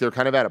feel like they're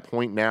kind of at a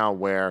point now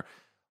where.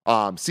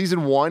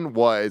 Season 1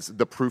 was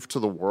the proof to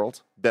the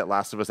world that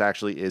Last of Us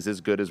actually is as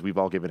good as we've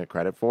all given it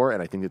credit for,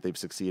 and I think that they've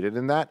succeeded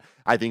in that.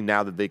 I think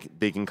now that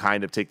they can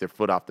kind of take their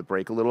foot off the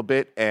brake a little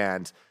bit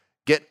and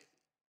get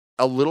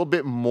a little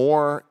bit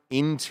more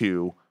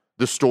into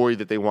the story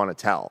that they want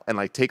to tell,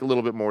 and take a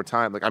little bit more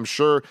time. I'm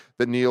sure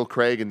that Neil,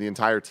 Craig, and the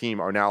entire team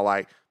are now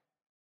what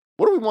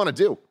do we want to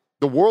do?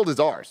 The world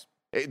is ours.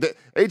 The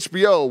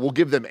HBO will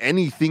give them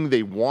anything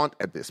they want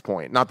at this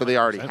point. Not that they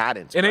already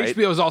hadn't. And right?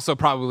 HBO is also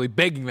probably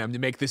begging them to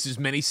make this as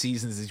many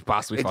seasons as you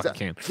possibly fucking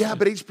can. Yeah,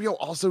 but HBO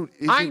also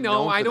isn't I know.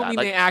 known for I don't that.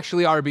 mean they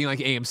actually are being like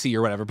AMC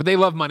or whatever, but they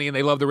love money and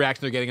they love the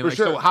reaction they're getting. And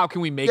sure. So how can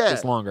we make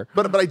this longer?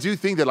 But I do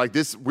think that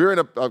this, we're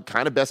in a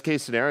kind of best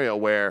case scenario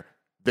where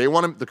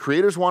the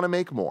creators want to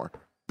make more.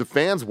 The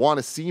fans want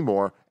to see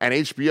more, and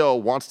HBO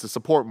wants to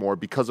support more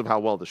because of how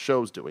well the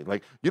show's doing.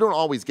 You don't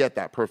always get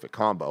that perfect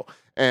combo.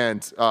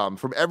 And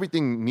from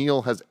everything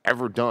Neil has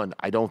ever done,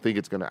 I don't think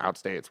it's going to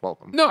outstay its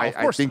welcome. No, of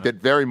course I think not. that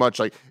very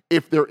much,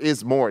 if there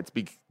is more, it's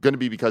going to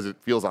be because it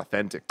feels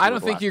authentic. I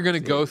don't think you're going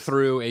to go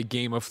through a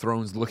Game of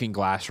Thrones looking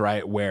glass,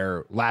 right,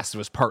 where Last of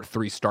Us Part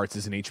 3 starts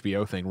as an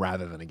HBO thing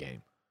rather than a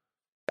game.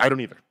 I don't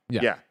either.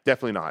 Yeah,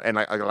 definitely not. And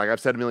like I've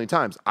said a million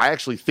times, I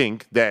actually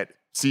think that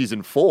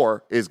Season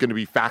 4 is going to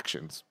be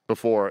factions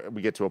before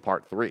we get to a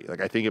Part 3.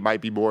 I think it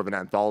might be more of an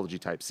anthology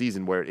type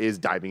season where it is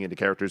diving into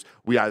characters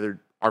we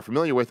either are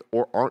familiar with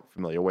or aren't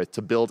familiar with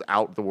to build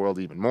out the world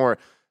even more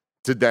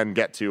to then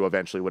get to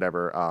eventually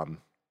whatever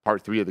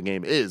Part 3 of the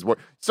game is.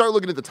 Start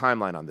looking at the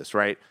timeline on this,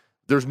 right?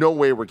 There's no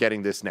way we're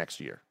getting this next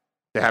year.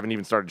 They haven't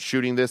even started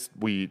shooting this.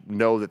 We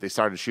know that they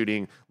started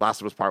shooting Last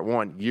of Us Part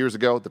 1 years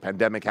ago. The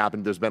pandemic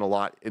happened. There's been a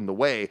lot in the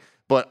way.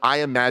 But I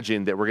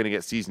imagine that we're going to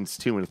get seasons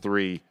 2 and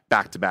 3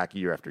 back-to-back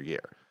year after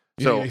year.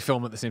 You think they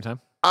film at the same time?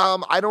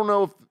 I don't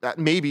know if that,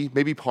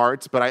 maybe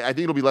parts, but I think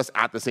it'll be less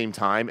at the same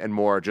time and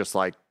more just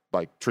like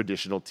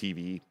traditional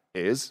TV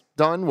is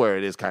done, where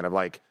it is kind of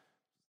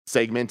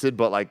segmented,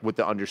 but with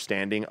the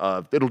understanding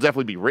of it'll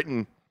definitely be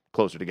written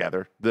closer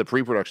together. The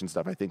pre-production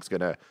stuff I think is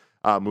going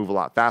to move a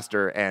lot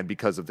faster, and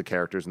because of the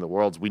characters and the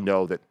worlds, we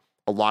know that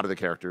a lot of the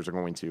characters are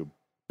going to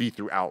be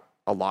throughout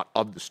a lot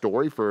of the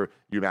story for,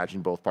 you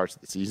imagine, both parts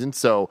of the season.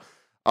 So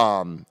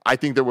I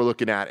think that we're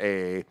looking at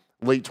a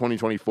late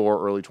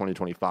 2024, early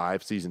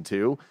 2025 season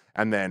 2,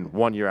 and then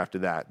 1 year after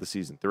that, the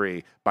season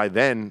 3. By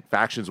then,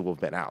 factions will have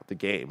been out, the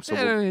game. So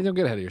don't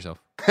get ahead of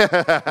yourself.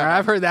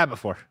 I've heard that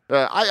before.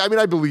 I mean,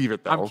 I believe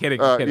it, though. I'm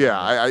kidding.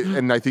 Yeah,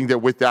 and I think that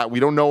with that, we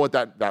don't know what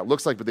that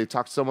looks like, but they've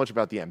talked so much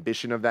about the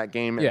ambition of that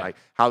game and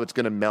how it's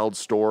going to meld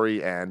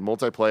story and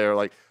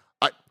multiplayer.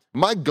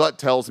 My gut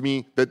tells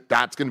me that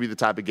that's going to be the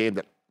type of game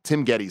that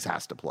Tim Geddes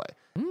has to play.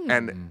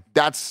 And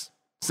that's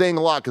saying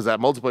a lot because that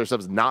multiplayer stuff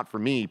is not for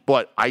me,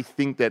 but I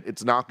think that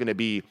it's not going to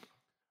be,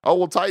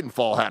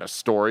 Titanfall had a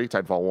story,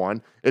 Titanfall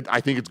 1.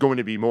 I think it's going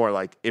to be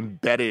more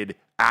embedded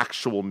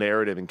actual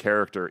narrative and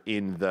character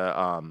in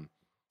the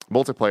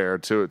multiplayer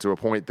to a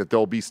point that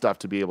there'll be stuff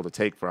to be able to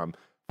take from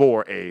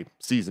for a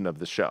season of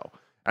the show.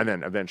 And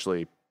then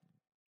eventually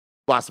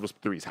Last of Us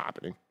 3 is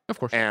happening. Of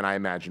course. And I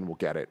imagine we'll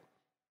get it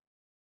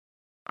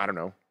I don't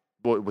know,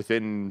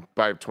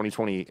 by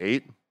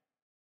 2028.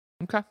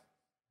 Okay.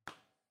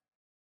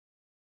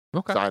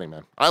 Exciting,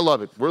 man. I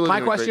love it.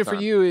 My question for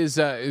you is,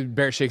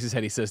 Barrett shakes his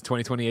head. He says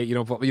 2028. You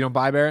don't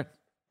buy Barrett?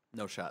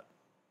 No shot.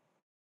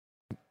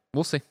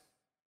 We'll see.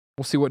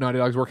 We'll see what Naughty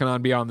Dog's working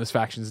on beyond this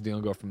factions deal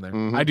and go from there.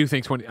 Mm-hmm. I do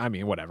think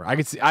whatever. I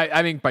could see.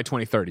 I think by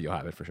 2030 you'll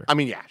have it for sure. I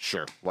mean, yeah,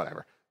 sure,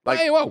 whatever. Like,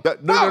 hey, whoa,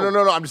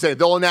 no. I'm just saying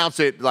they'll announce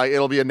it. Like,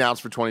 it'll be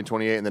announced for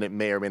 2028, and then it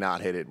may or may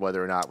not hit it,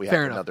 whether or not we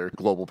have another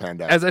global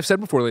pandemic. As I've said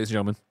before, ladies and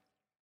gentlemen,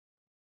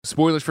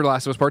 spoilers for The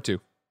Last of Us Part 2.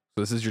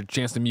 So this is your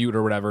chance to mute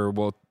or whatever.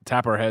 We'll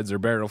tap our heads or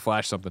Barrett will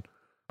flash something.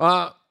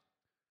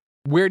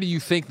 Where do you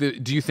think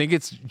do you think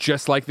it's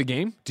just like the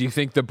game? Do you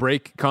think the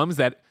break comes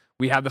that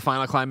we have the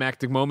final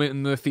climactic moment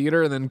in the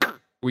theater and then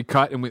we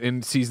cut and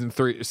in season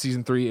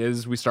three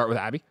is we start with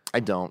Abby? I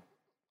don't.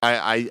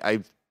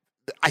 I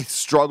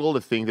struggle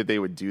to think that they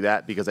would do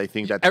that because I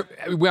think that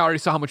we already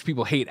saw how much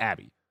people hate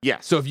Abby. Yeah.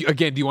 So if you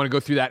do you want to go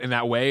through that in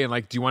that way and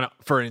like do you want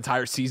to for an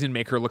entire season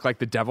make her look like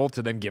the devil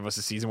to then give us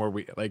a season where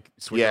we like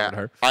switch over to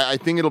her? I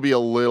think it'll be a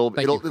little.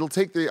 It'll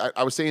take the.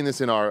 I was saying this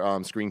in our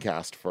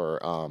screencast for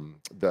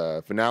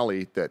the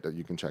finale that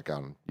you can check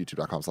out on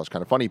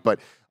YouTube.com/kindoffunny. But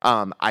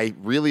I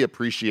really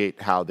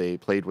appreciate how they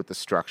played with the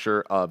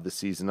structure of the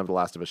season of The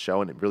Last of Us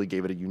show, and it really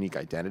gave it a unique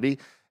identity.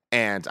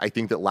 And I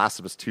think that Last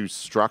of Us 2's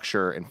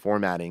structure and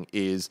formatting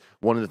is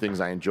one of the things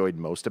I enjoyed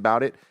most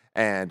about it.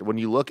 And when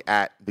you look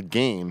at the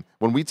game,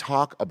 when we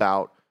talk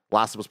about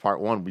Last of Us Part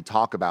 1, we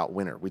talk about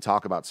winter, we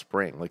talk about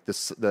spring. Like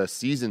the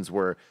seasons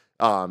were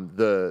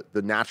the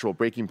natural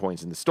breaking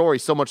points in the story,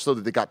 so much so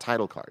that they got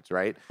title cards,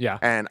 right? Yeah.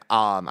 And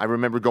I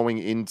remember going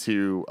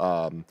into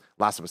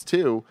Last of Us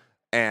 2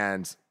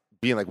 and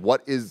being like,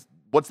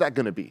 what's that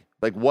going to be?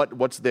 Like,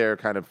 what's their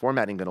kind of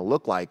formatting going to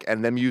look like?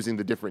 And them using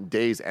the different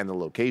days and the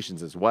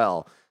locations as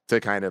well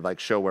to kind of like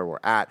show where we're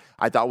at,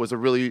 I thought was a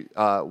really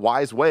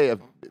wise way of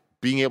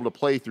being able to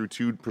play through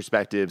two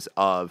perspectives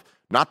of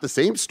not the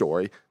same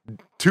story,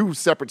 two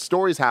separate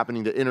stories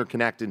happening to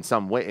interconnect in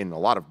some way, in a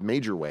lot of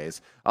major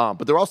ways,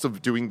 but they're also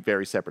doing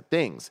very separate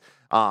things.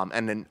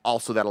 And then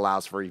also that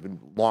allows for even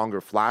longer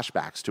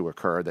flashbacks to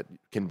occur that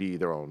can be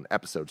their own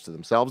episodes to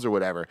themselves or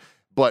whatever.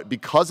 But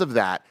because of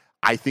that,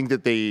 I think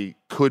that they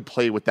could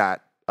play with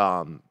that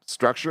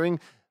structuring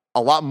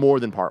a lot more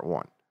than Part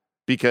 1.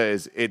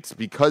 Because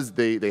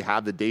they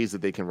have the days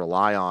that they can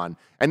rely on.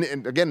 And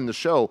again, in the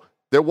show,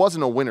 there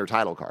wasn't a winner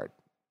title card.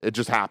 It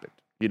just happened.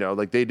 You know,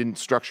 like they didn't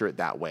structure it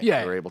that way.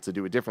 Yeah. They were able to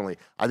do it differently.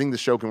 I think the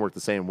show can work the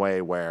same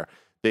way where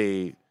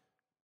they,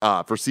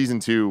 for season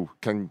 2,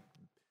 can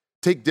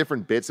take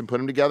different bits and put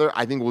them together.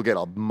 I think we'll get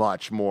a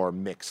much more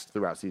mixed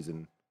throughout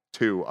season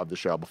 2 of the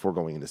show before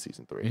going into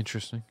season 3.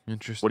 Interesting.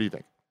 What do you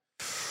think?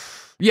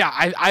 Yeah,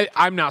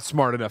 I'm not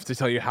smart enough to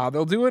tell you how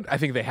they'll do it. I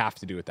think they have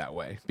to do it that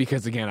way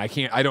because again,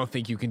 I don't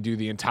think you can do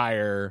the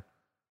entire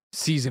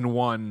season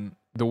 1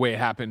 the way it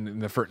happened in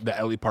the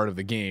Ellie part of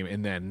the game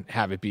and then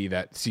have it be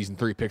that season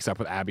 3 picks up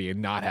with Abby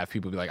and not have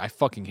people be like, I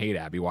fucking hate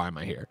Abby. Why am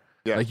I here?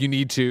 Yeah. Like you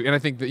need to, and I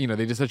think that,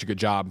 they did such a good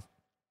job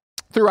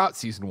throughout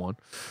season 1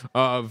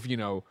 of,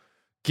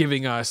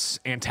 giving us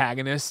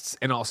antagonists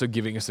and also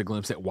giving us a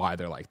glimpse at why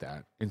they're like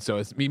that. And so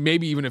it's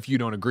maybe even if you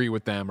don't agree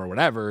with them or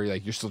whatever,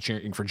 like you're still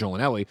cheering for Joel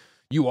and Ellie,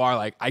 you are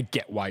like, I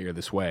get why you're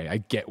this way. I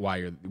get what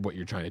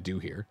you're trying to do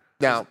here.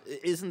 Now,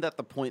 isn't that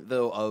the point,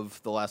 though,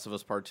 of The Last of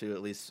Us Part 2,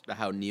 at least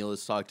how Neil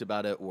has talked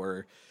about it,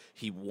 where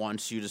he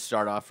wants you to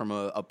start off from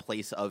a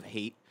place of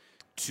hate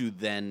to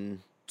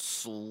then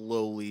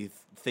slowly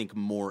think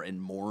more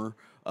and more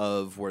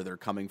of where they're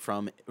coming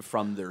from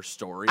their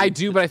story? I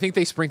do, but I think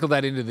they sprinkled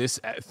that into this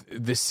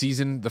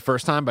season the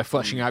first time by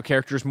fleshing out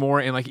characters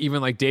more, and like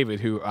even like David,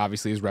 who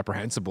obviously is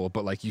reprehensible,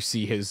 but like you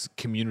see his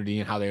community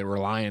and how they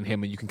rely on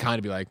him, and you can kind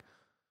of be like,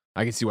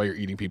 I can see why you're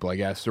eating people, I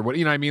guess, or what,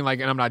 you know what I mean? Like,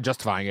 and I'm not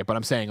justifying it, but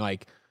I'm saying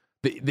like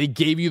they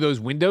gave you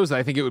those windows that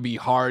I think it would be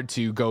hard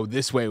to go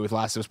this way with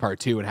Last of Us Part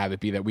 2 and have it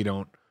be that we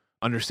don't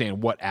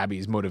understand what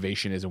Abby's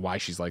motivation is and why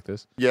she's like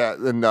this. Yeah,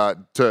 and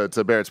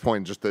to Barrett's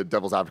point, just the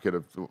devil's advocate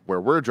of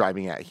where we're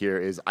driving at here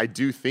is I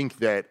do think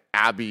that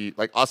Abby,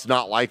 like us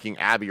not liking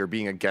Abby or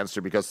being against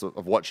her because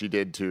of what she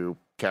did to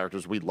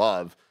characters we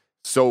love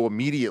so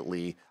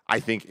immediately,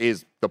 I think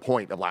is the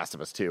point of Last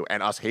of Us 2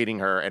 and us hating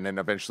her and then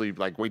eventually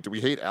like, wait, do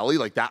we hate Ellie?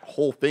 Like that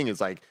whole thing is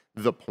like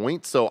the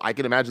point. So I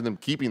can imagine them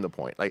keeping the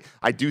point. Like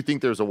I do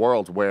think there's a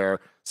world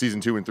where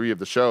season 2 and 3 of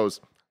the shows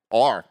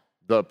are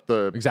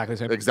the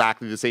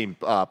exactly the same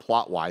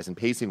plot wise and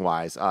pacing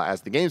wise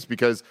as the games,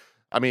 because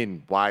I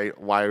mean, why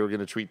are we going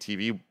to treat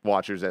TV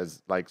watchers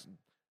as like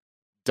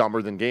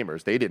dumber than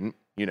gamers? They didn't,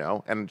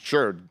 and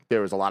sure,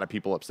 there was a lot of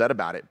people upset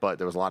about it, but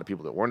there was a lot of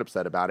people that weren't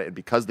upset about it, and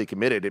because they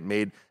committed, it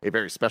made a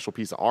very special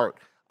piece of art.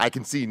 I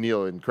can see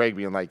Neil and Craig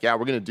being like, yeah,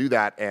 we're going to do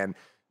that, and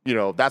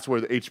that's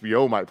where the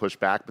HBO might push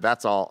back, but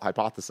that's all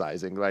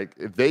hypothesizing. Like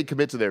if they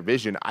commit to their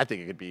vision, I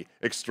think it could be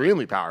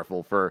extremely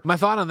powerful for my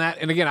thought on that.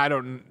 And again, I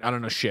don't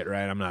know shit,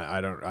 right?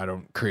 I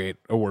don't create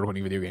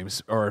award-winning video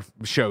games or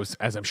shows,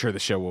 as I'm sure the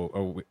show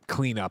will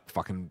clean up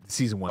fucking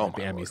season 1 of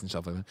the Emmys and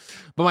stuff like that.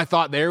 But my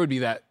thought there would be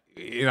that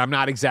and I'm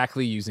not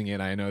exactly using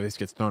it. I know this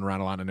gets thrown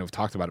around a lot. I know we've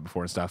talked about it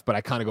before and stuff, but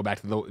I kind of go back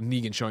to the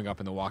Negan showing up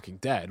in The Walking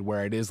Dead,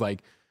 where it is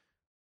like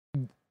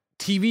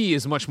TV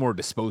is much more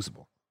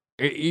disposable.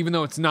 Even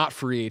though it's not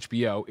free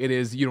HBO, it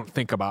is. You don't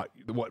think about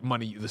what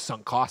money, the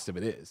sunk cost of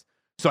it is.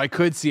 So I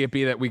could see it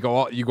be that you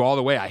go all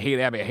the way. I hate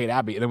Abby,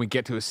 and then we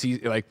get to a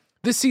season like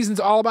this season's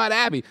all about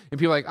Abby, and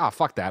people are like, oh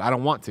fuck that, I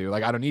don't want to,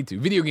 like I don't need to.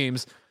 Video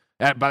games.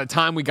 By the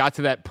time we got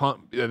to that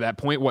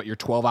point, what, you're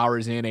 12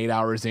 hours in, 8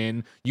 hours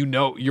in, we're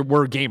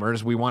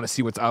gamers. We want to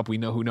see what's up. We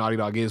know who Naughty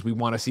Dog is. We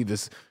want to see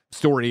this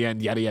story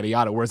end, yada, yada,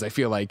 yada. Whereas I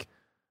feel like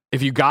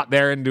if you got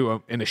there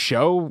in a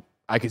show,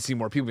 I could see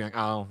more people being like,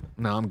 oh,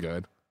 no, I'm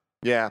good.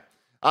 Yeah.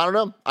 I don't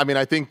know. I mean,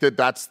 I think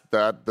that's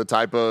the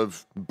type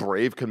of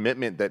brave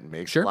commitment that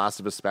makes The Last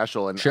of Us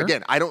special. And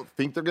again, I don't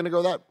think they're going to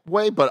go that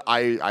way, but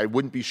I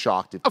wouldn't be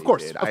shocked if they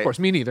did. Of course.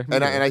 Me neither.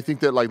 And I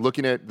think that, like,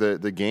 looking at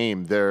the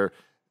game,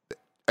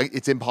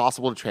 it's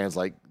impossible to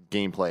translate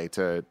gameplay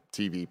to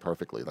TV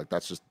perfectly. Like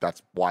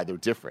that's why they're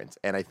different.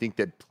 And I think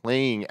that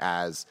playing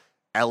as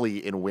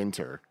Ellie in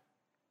Winter,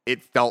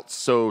 it felt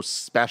so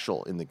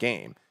special in the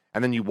game.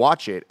 And then you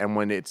watch it, and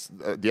when it's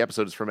the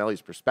episode is from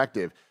Ellie's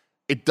perspective,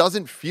 it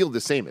doesn't feel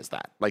the same as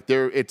that. Like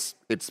it's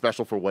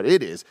special for what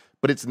it is,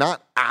 but it's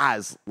not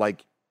as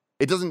like,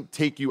 it doesn't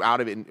take you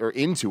out of it or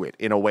into it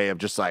in a way of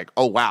just like,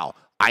 oh wow,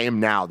 I am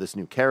now this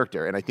new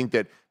character. And I think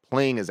that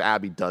playing as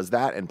Abby does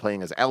that, and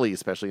playing as Ellie,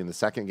 especially in the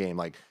second game,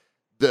 like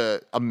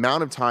the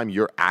amount of time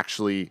you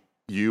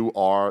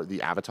are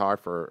the avatar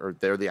or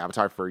they're the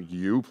avatar for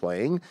you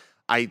playing,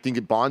 I think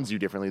it bonds you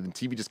differently than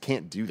TV just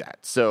can't do that.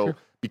 So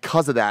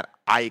because of that,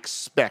 I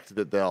expect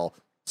that they'll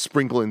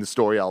sprinkle in the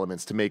story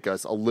elements to make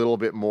us a little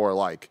bit more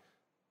like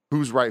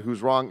who's right,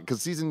 who's wrong.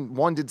 Because season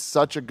 1 did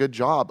such a good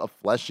job of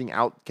fleshing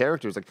out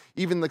characters, like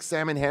even like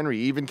Sam and Henry,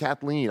 even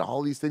Kathleen,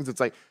 all these things. It's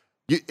like,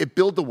 it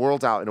built the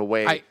world out in a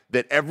way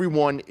that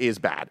everyone is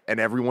bad and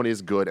everyone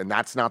is good, and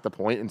that's not the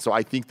point. And so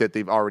I think that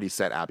they've already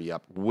set Abby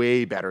up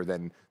way better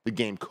than the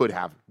game could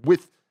have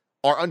with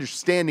our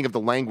understanding of the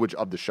language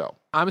of the show.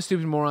 I'm a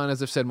stupid moron,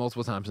 as I've said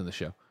multiple times in the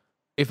show.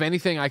 If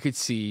anything I could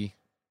see,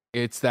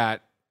 it's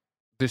that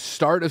the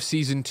start of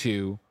season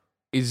 2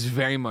 is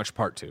very much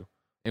part 2.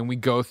 And we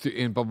go through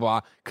and blah, blah,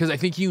 blah. Because I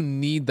think you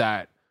need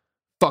that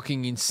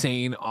fucking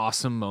insane,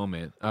 awesome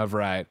moment of,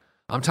 right,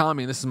 I'm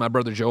Tommy and this is my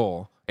brother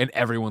Joel. And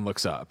everyone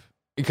looks up,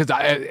 because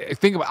I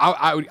think about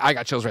I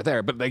got chills right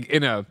there. But like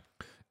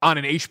on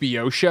an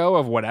HBO show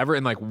of whatever,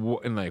 and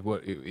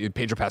what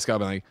Pedro Pascal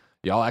being like,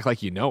 y'all act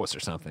like you know us or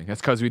something.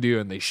 That's because we do,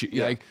 and they shoot.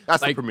 Yeah,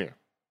 that's the premiere.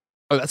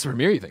 Oh, that's the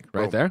premiere, you think,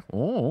 right there?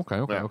 Oh,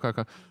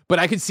 okay. But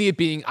I could see it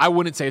being. I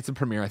wouldn't say it's a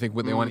premiere. I think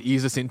when they want to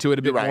ease us into it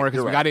a bit more,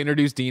 because we got to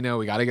introduce Dino,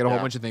 we got to get a whole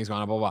bunch of things going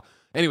on, blah blah blah.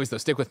 Anyways, though,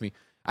 stick with me.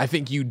 I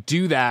think you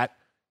do that,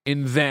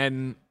 and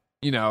then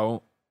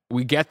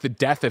we get the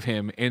death of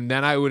him, and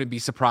then I wouldn't be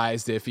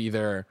surprised if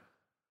either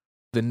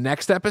the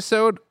next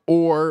episode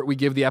or we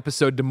give the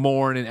episode to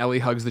Morn and Ellie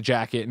hugs the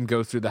jacket and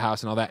goes through the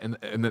house and all that,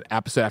 and the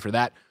episode after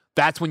that,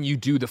 that's when you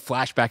do the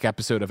flashback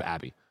episode of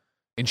Abby,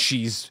 and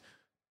she's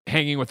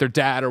hanging with her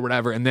dad or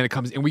whatever, and then it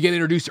comes, and we get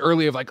introduced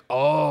early of like,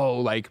 oh,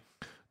 like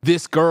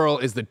this girl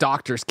is the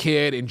doctor's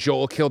kid, and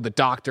Joel killed the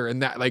doctor,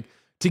 and that, like,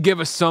 to give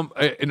us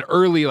an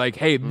early, like,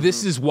 hey,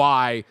 this is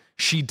why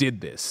she did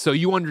this. So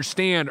you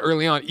understand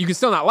early on. You can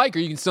still not like her,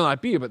 you can still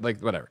not be, but like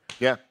whatever.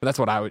 Yeah. But that's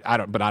what I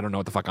don't know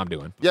what the fuck I'm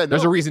doing. Yeah.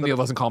 There's a reason Neil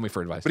doesn't call me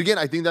for advice. But again,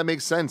 I think that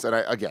makes sense. And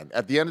again,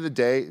 at the end of the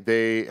day,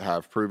 they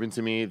have proven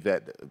to me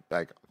that,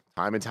 like,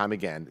 time and time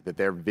again, that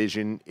their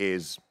vision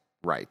is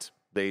right.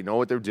 They know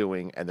what they're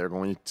doing, and they're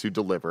going to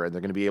deliver, and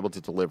they're going to be able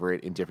to deliver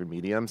it in different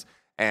mediums.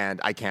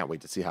 And I can't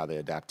wait to see how they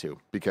adapt to,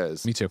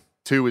 because me too.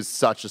 2 is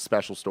such a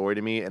special story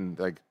to me, and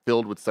like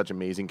filled with such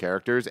amazing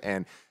characters.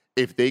 And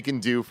if they can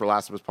do for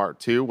Last of Us Part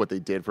 2 what they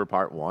did for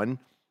Part 1,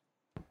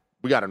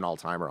 we got an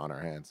all-timer on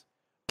our hands.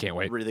 Can't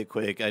wait. Really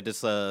quick, I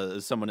just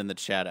someone in the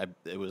chat.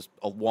 It was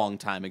a long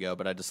time ago,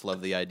 but I just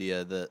love the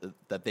idea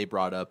that they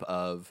brought up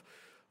of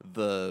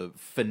the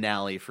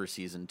finale for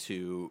season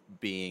 2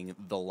 being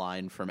the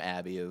line from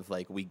Abby of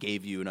like, "We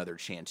gave you another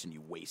chance and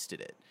you wasted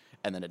it,"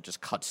 and then it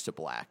just cuts to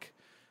black,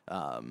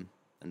 and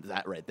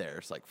that right there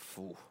is like,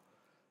 phew.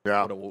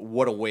 Yeah,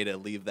 what a way to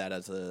leave that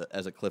as a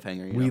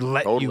cliffhanger. We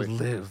let you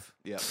live.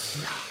 Yeah.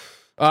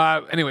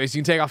 Anyways,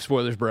 you can take off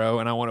spoilers, bro.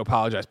 And I want to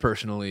apologize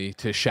personally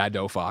to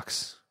Shadow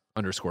Fox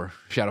in the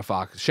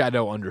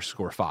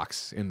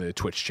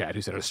Twitch chat,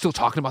 who said, "I'm still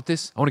talking about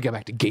this. I want to get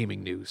back to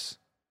gaming news."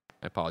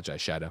 I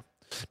apologize, Shadow.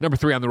 Number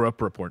 3 on the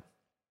Roper Report.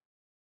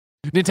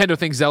 Nintendo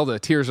thinks Zelda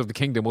Tears of the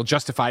Kingdom will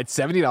justify its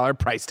 $70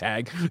 price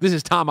tag. This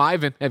is Tom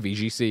Ivan at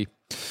VGC.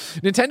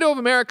 Nintendo of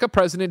America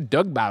President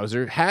Doug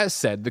Bowser has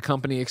said the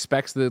company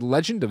expects The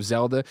Legend of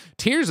Zelda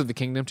Tears of the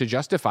Kingdom to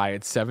justify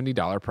its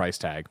 $70 price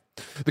tag.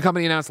 The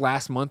company announced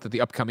last month that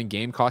the upcoming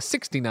game costs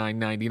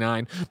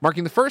 $69.99,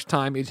 marking the first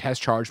time it has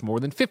charged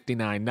more than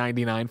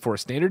 $59.99 for a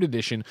standard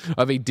edition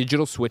of a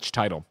digital Switch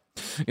title.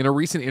 In a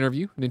recent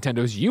interview,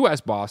 Nintendo's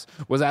U.S. boss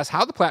was asked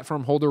how the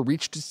platform holder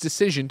reached its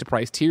decision to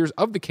price Tears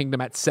of the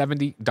Kingdom at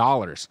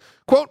 $70.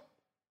 Quote,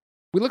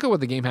 We look at what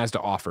the game has to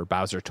offer,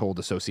 Bowser told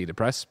Associated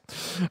Press.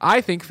 I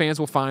think fans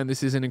will find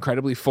this is an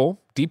incredibly full,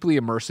 deeply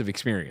immersive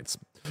experience.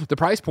 The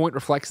price point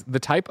reflects the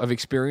type of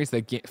experience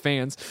that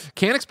fans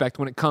can expect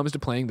when it comes to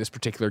playing this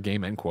particular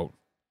game, end quote.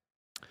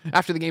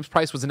 After the game's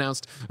price was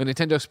announced, a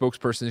Nintendo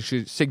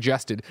spokesperson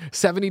suggested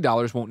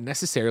 $70 won't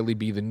necessarily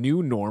be the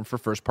new norm for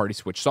first-party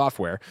Switch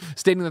software,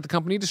 stating that the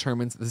company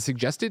determines the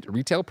suggested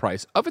retail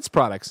price of its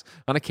products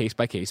on a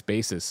case-by-case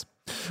basis.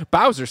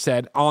 Bowser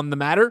said on the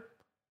matter,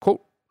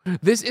 quote,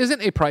 "This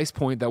isn't a price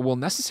point that we'll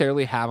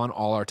necessarily have on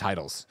all our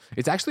titles.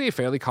 It's actually a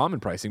fairly common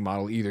pricing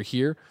model either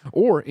here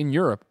or in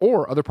Europe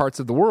or other parts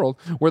of the world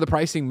where the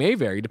pricing may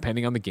vary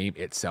depending on the game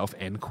itself,"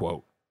 end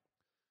quote.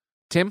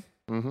 Tim?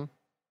 Mm-hmm.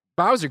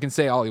 Bowser can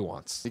say all he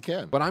wants. He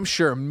can. But I'm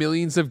sure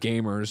millions of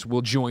gamers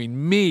will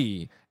join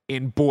me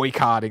in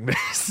boycotting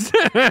this.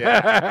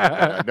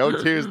 No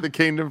Tears of the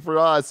Kingdom for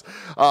us.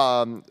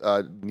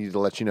 Need to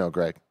let you know,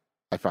 Greg,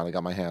 I finally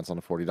got my hands on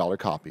a $40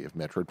 copy of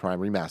Metroid Prime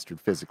Remastered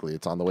physically.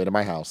 It's on the way to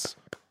my house.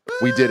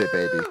 We did it,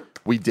 baby.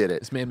 We did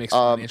it. This man makes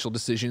financial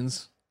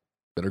decisions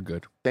that are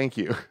good. Thank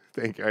you.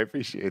 Thank you. I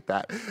appreciate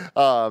that.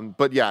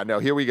 But yeah, no,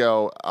 here we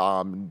go.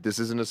 This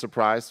isn't a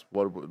surprise.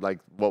 What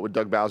would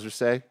Doug Bowser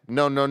say?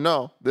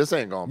 No. This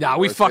ain't going. Yeah,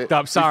 we fucked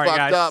up. Sorry, we fucked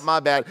guys. up. My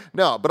bad.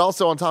 No, but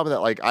also on top of that,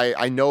 like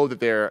I know that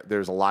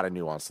there's a lot of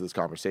nuance to this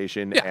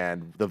conversation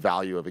and the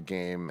value of a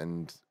game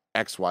and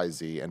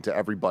XYZ, and to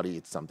everybody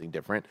it's something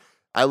different.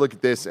 I look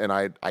at this and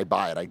I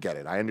buy it. I get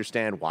it. I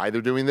understand why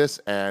they're doing this,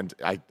 and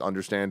I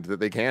understand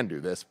that they can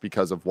do this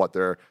because of what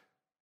they're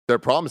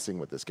promising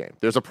with this game.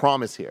 There's a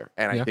promise here,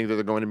 and I think that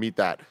they're going to meet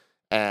that.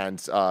 And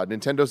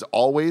Nintendo's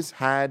always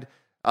had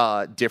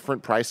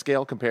different price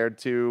scale compared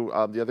to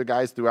the other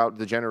guys throughout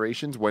the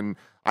generations. When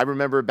I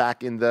remember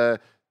back in the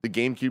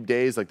GameCube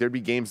days, like there'd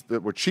be games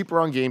that were cheaper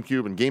on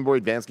GameCube, and Game Boy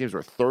Advance games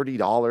were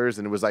 $30,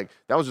 and it was like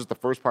that was just the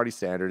first party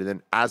standard. And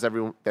then as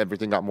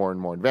everything got more and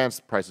more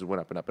advanced, prices went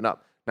up and up and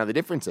up. Now the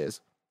difference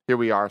is here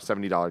we are,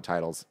 $70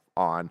 titles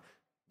on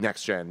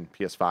next gen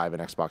PS5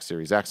 and Xbox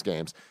Series X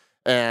games,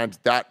 and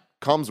that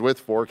comes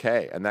with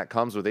 4K, and that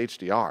comes with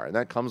HDR, and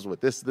that comes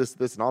with this,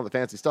 and all the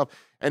fancy stuff.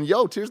 And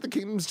Tears of the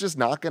Kingdom's just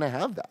not going to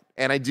have that.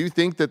 And I do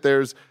think that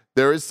there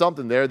is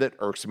something there that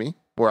irks me,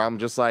 where I'm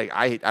just like,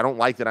 I don't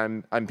like that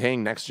I'm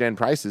paying next gen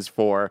prices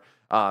for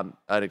an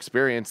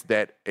experience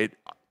that it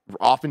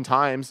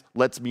oftentimes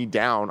lets me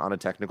down on a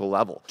technical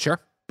level.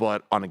 Sure.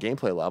 But on a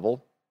gameplay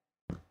level,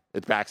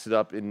 it backs it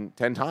up in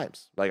 10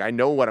 times. Like, I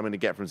know what I'm going to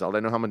get from Zelda.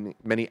 I know how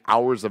many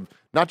hours of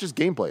not just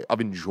gameplay,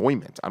 of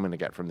enjoyment I'm going to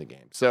get from the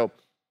game. So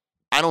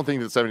I don't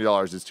think that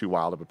 $70 is too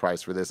wild of a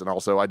price for this. And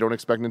also, I don't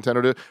expect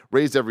Nintendo to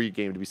raise every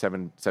game to be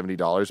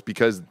 $70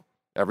 because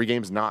every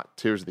game's not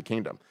Tears of the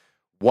Kingdom.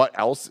 What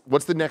else?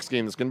 What's the next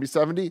game that's going to be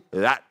 $70?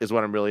 That is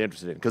what I'm really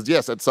interested in. Because,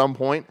 yes, at some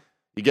point,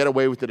 you get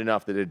away with it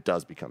enough that it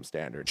does become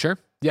standard. Sure.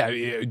 Yeah,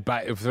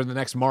 for the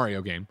next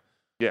Mario game.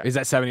 Yeah. Is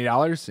that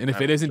 $70? And if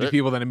it isn't, do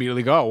people then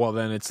immediately go, oh, well,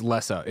 then it's a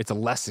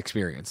less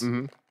experience.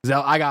 Mm-hmm.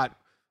 I got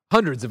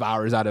hundreds of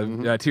hours out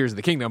of Tears of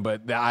the Kingdom,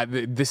 but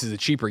this is a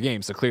cheaper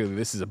game, so clearly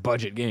this is a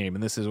budget game,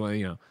 and this is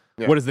when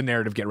what does the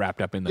narrative get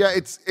wrapped up in that? Yeah,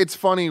 it's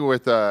funny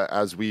with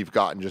as we've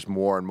gotten just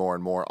more and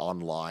more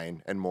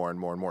online and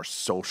more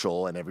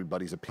social, and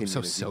everybody's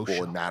opinion is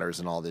equal and matters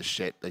and all this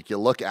shit. Like, you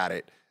look at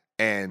it,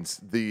 and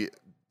the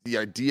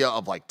idea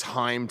of like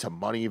time to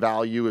money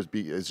value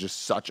is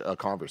just such a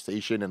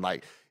conversation, and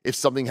like if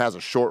something has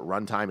a short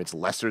runtime, it's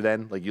lesser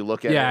than. Like, you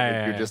look at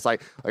it, you're just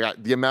like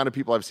the amount of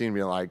people I've seen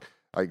being like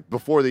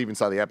before they even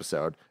saw the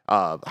episode,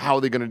 how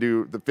are they going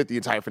to fit the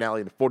entire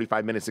finale in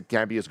 45 minutes? It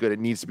can't be as good. It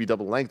needs to be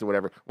double length or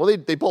whatever. Well,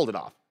 they pulled it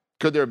off.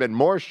 Could there have been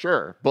more?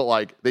 Sure. But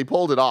like, they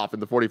pulled it off in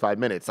the 45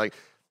 minutes. Like,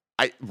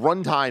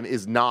 runtime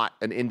is not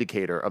an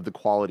indicator of the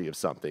quality of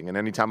something. And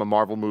anytime a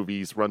Marvel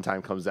movie's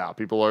runtime comes out,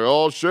 people are like,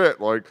 oh shit.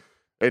 Like,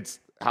 it's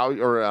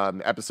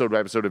episode by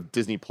episode of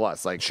Disney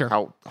Plus, like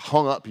how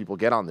hung up people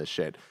get on this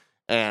shit.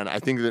 And I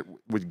think that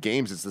with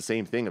games, it's the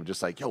same thing of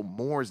just like,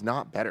 more is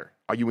not better.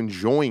 Are you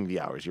enjoying the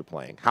hours you're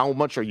playing? How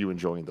much are you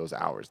enjoying those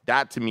hours?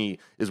 That, to me,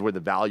 is where the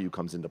value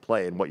comes into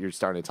play, and what you're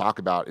starting to talk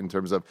about in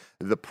terms of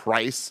the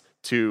price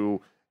to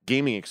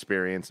gaming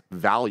experience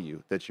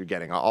value that you're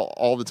getting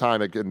all the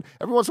time. Again,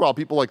 every once in a while,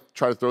 people like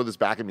try to throw this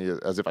back at me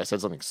as if I said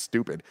something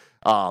stupid,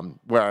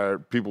 where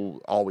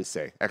people always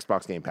say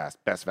Xbox Game Pass,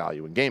 best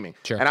value in gaming.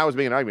 Sure. And I was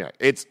making an argument.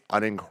 It's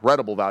an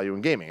incredible value in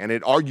gaming, and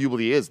it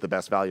arguably is the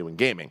best value in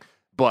gaming.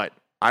 But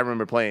I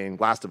remember playing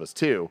Last of Us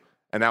 2,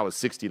 and that was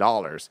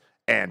 $60.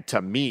 And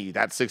to me,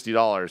 that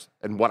 $60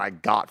 and what I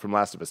got from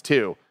Last of Us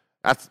 2,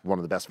 that's one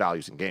of the best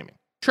values in gaming.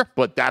 Sure.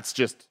 But that's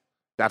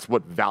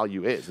what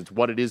value is. It's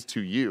what it is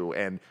to you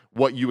and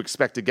what you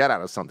expect to get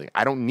out of something.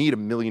 I don't need a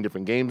million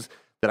different games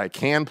that I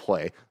can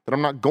play that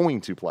I'm not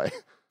going to play.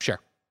 Sure.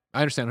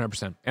 I understand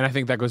 100%. And I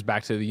think that goes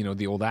back to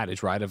the old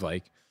adage, right, of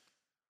like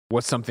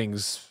what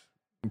something's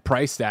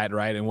priced at,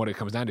 right, and what it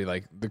comes down to.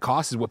 Like, the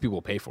cost is what people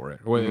will pay for it,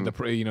 or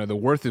the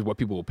worth is what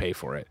people will pay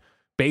for it.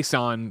 Based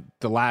on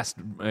the last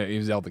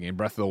Zelda game,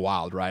 Breath of the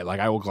Wild, right? Like,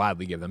 I will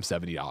gladly give them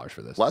 $70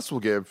 for this. Les will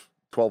give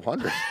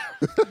 1,200.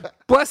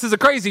 Bless is a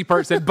crazy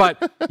person,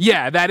 but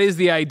yeah, that is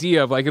the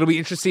idea of like, it'll be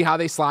interesting to see how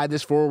they slide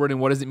this forward and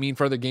what does it mean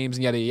for other games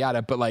and yada,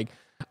 yada. But like,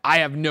 I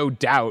have no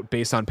doubt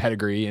based on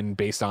pedigree and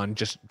based on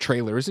just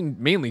trailers and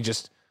mainly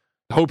just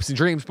hopes and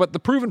dreams, but the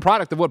proven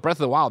product of what Breath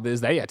of the Wild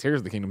is that, yeah, Tears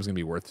of the Kingdom is going to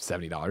be worth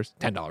 $70,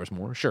 $10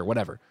 more. Sure,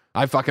 whatever.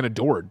 I fucking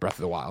adored Breath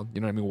of the Wild.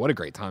 You know what I mean? What a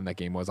great time that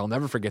game was. I'll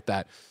never forget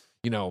that.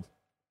 You know,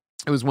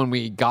 it was when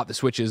we got the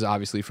Switches,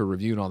 obviously, for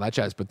review and all that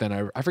jazz, but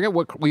then I forget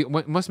what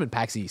it must have been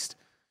PAX East.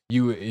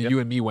 You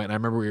and me went, and I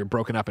remember we were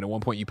broken up, and at one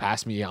point you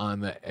passed me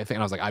on the thing, and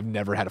I was like, I've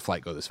never had a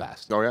flight go this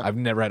fast. Oh, yeah?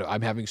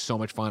 I'm having so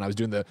much fun. I was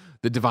doing the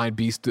Divine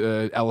Beast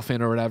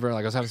elephant or whatever.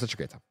 Like, I was having such a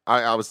great time.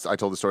 I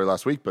told the story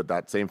last week, but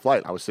that same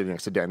flight, I was sitting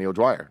next to Danny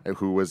O'Dwyer,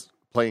 who was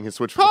playing his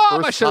Switch for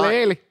the first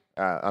time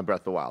on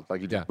Breath of the Wild.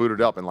 Like, he just booted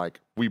up, and like,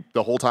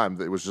 the whole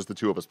time, it was just the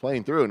two of us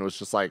playing through, and it was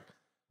just like,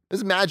 this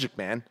is magic,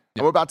 man.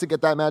 And we're about to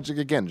get that magic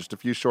again, just a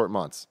few short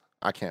months.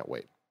 I can't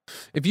wait.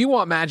 If you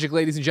want magic,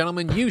 ladies and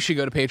gentlemen, you should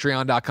go to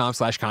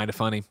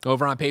patreon.com/kindafunny.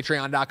 Over on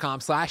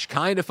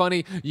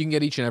patreon.com/kindafunny, you can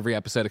get each and every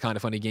episode of Kinda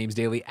Funny Games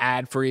Daily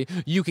ad-free.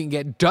 You can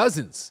get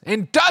dozens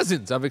and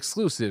dozens of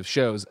exclusive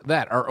shows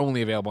that are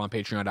only available on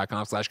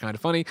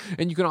patreon.com/kindafunny.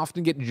 And you can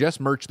often get just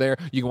merch there.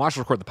 You can watch us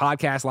record the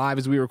podcast live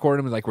as we record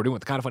them, like we're doing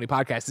with the Kinda Funny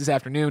podcast this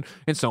afternoon,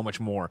 and so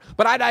much more.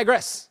 But I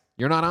digress.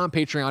 You're not on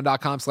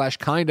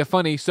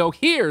patreon.com/kindafunny. So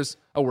here's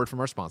a word from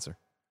our sponsor.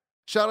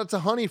 Shout out to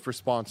Honey for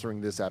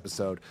sponsoring this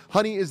episode.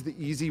 Honey is the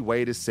easy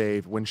way to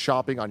save when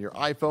shopping on your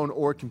iPhone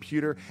or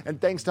computer.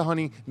 And thanks to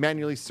Honey,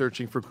 manually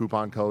searching for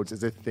coupon codes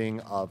is a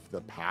thing of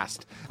the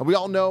past. And we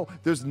all know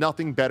there's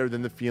nothing better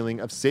than the feeling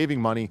of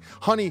saving money.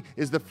 Honey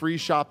is the free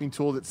shopping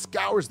tool that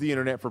scours the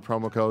internet for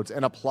promo codes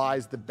and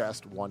applies the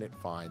best one it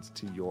finds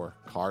to your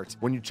cart.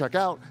 When you check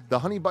out, the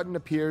Honey button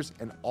appears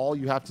and all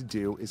you have to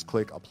do is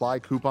click Apply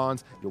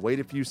Coupons. You'll wait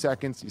a few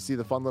seconds. You see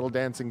the fun little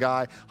dancing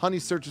guy. Honey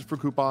searches for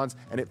coupons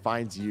and it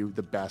finds you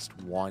the best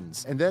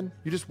ones. And then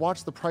you just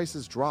watch the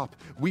prices drop.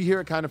 We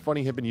here at Kinda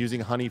Funny have been using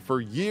Honey for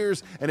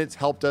years, and it's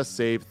helped us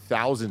save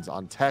thousands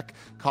on tech,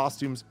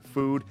 costumes,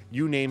 food,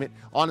 you name it.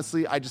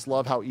 Honestly, I just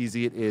love how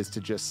easy it is to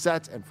just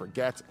set and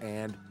forget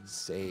and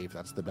save.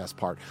 That's the best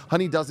part.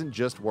 Honey doesn't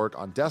just work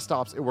on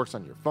desktops, it works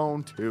on your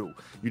phone too.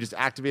 You just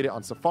activate it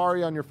on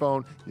Safari on your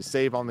phone, you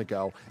save on the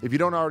go. If you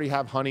don't already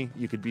have Honey,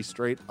 you could be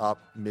straight up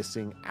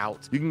missing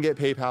out. You can get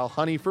PayPal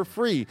Honey for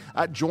free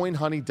at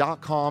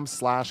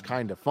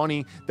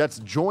joinhoney.com/kindafunny.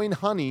 That's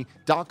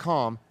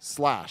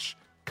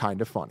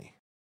joinhoney.com/kindafunny.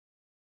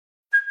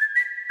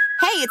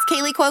 Hey, it's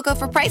Kaylee Cuoco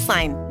for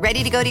Priceline.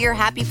 Ready to go to your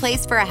happy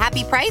place for a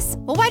happy price?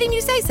 Well, why didn't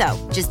you say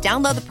so? Just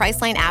download the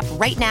Priceline app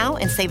right now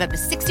and save up to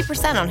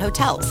 60% on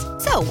hotels.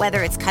 So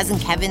whether it's Cousin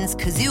Kevin's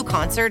Kazoo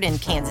Concert in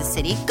Kansas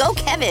City, go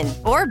Kevin,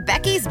 or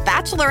Becky's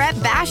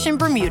Bachelorette Bash in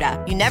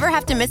Bermuda, you never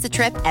have to miss a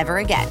trip ever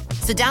again.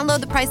 So download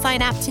the Priceline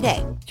app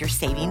today. Your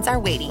savings are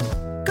waiting.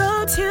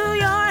 Go to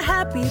your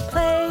happy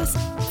place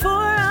for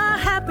a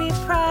happy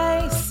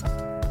price.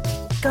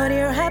 Go to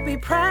your happy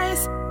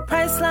price,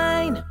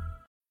 Priceline.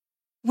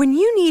 When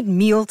you need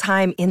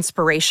mealtime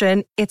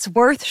inspiration, it's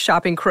worth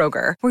shopping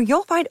Kroger, where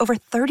you'll find over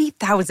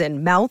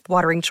 30,000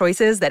 mouth-watering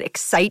choices that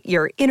excite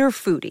your inner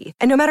foodie.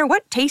 And no matter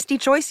what tasty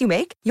choice you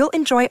make, you'll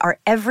enjoy our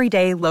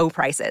everyday low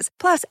prices,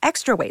 plus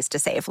extra ways to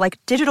save, like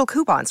digital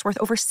coupons worth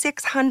over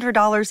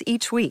 $600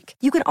 each week.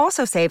 You can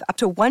also save up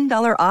to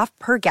 $1 off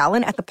per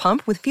gallon at the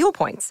pump with fuel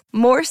points.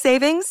 More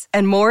savings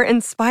and more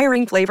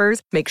inspiring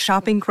flavors make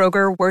shopping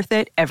Kroger worth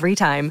it every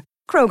time.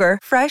 Kroger,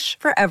 fresh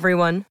for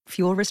everyone.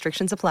 Fuel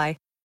restrictions apply.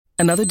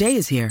 Another day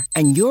is here,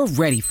 and you're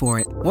ready for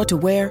it. What to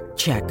wear?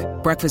 Check.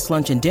 Breakfast,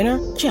 lunch, and dinner?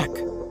 Check.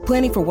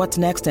 Planning for what's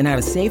next and how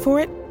to save for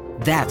it?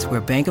 That's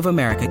where Bank of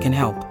America can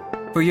help.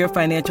 For your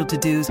financial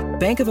to-dos,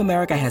 Bank of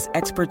America has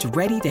experts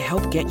ready to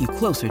help get you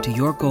closer to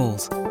your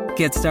goals.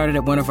 Get started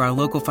at one of our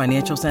local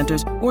financial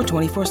centers or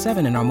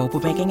 24/7 in our mobile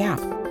banking app.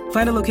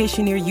 Find a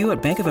location near you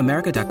at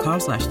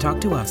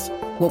bankofamerica.com/talktous.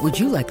 What would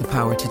you like the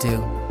power to do?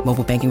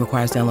 Mobile banking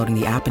requires downloading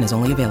the app and is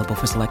only available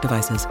for select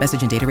devices.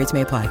 Message and data rates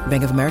may apply.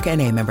 Bank of America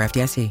NA, member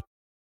FDIC.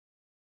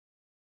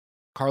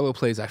 Carlo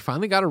plays, I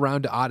finally got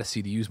around to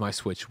Odyssey to use my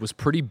Switch. Was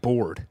pretty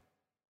bored.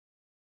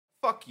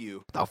 Fuck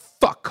you. Oh,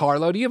 fuck,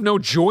 Carlo. Do you have no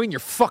joy in your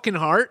fucking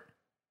heart?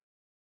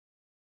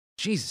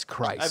 Jesus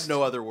Christ. I have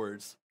no other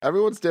words.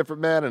 Everyone's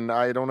different, man, and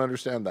I don't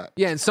understand that.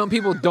 Yeah, and some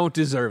people don't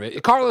deserve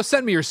it. Carlos,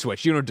 send me your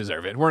Switch. You don't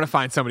deserve it. We're going to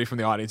find somebody from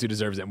the audience who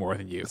deserves it more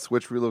than you.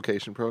 Switch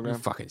relocation program? You're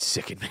fucking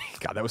sickened me.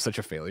 God, that was such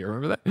a failure.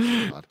 Remember that?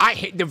 God. I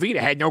hate the Vita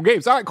had no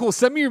games. All right, cool.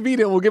 Send me your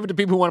Vita and we'll give it to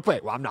people who want to play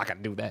it. Well, I'm not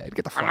going to do that.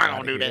 Get the fuck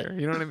out of here. That.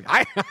 You know what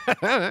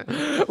I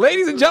mean?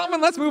 Ladies and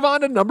gentlemen, let's move on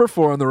to number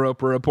 4 on the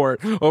Roper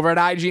Report. Over at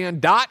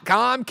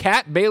IGN.com,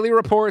 Kat Bailey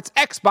reports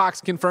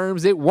Xbox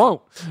confirms it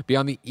won't be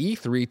on the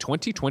E3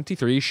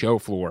 2023 show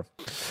floor.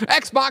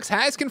 Xbox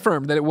has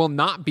confirmed that it will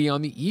not be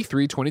on the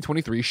E3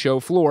 2023 show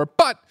floor,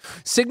 but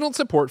signaled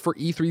support for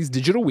E3's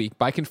Digital Week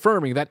by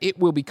confirming that it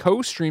will be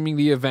co-streaming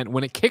the event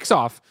when it kicks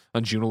off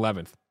on June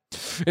 11th.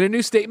 In a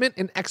new statement,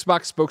 an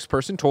Xbox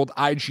spokesperson told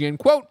IGN,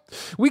 quote,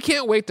 "We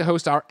can't wait to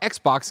host our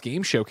Xbox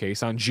Game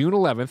Showcase on June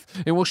 11th,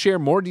 and we'll share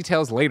more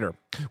details later.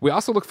 We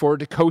also look forward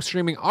to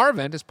co-streaming our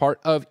event as part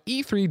of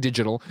E3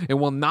 Digital and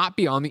will not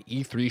be on the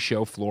E3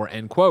 show floor,"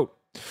 end quote.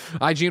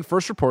 IGN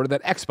first reported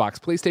that Xbox,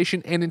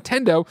 PlayStation, and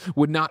Nintendo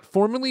would not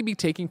formally be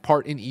taking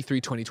part in E3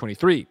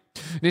 2023.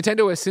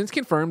 Nintendo has since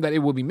confirmed that it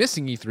will be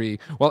missing E3,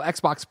 while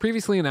Xbox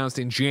previously announced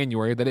in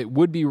January that it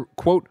would be,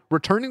 quote,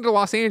 "returning to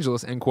Los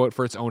Angeles," end quote,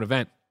 for its own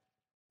event.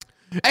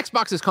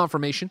 Xbox's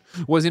confirmation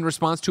was in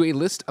response to a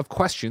list of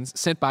questions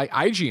sent by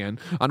IGN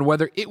on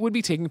whether it would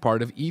be taking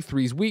part of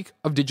E3's week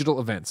of digital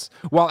events,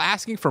 while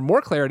asking for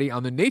more clarity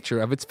on the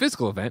nature of its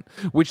physical event,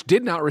 which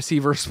did not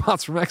receive a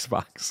response from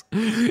Xbox.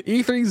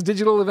 E3's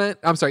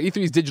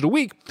digital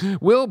week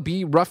will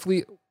be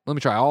roughly... Let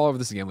me try all of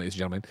this again, ladies and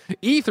gentlemen.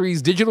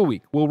 E3's digital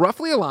week will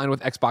roughly align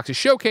with Xbox's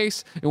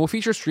showcase and will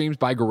feature streams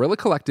by Guerrilla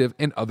Collective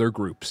and other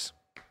groups.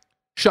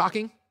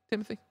 Shocking,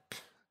 Timothy?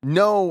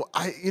 No,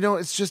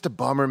 it's just a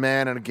bummer,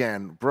 man. And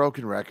again,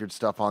 broken record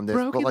stuff on this.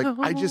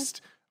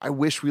 I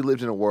wish we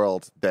lived in a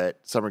world that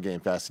Summer Game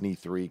Fest and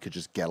E3 could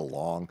just get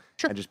along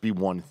and just be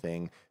one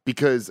thing,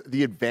 because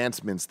the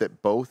advancements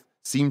that both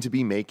seem to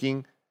be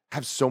making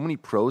have so many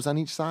pros on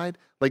each side.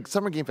 Like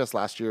Summer Game Fest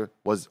last year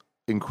was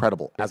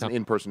incredible as an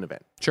in-person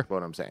event. Sure.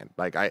 What I'm saying.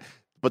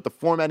 But the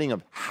formatting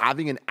of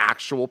having an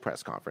actual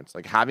press conference,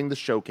 like having the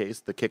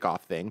showcase, the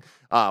kickoff thing,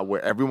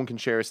 where everyone can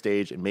share a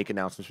stage and make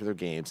announcements for their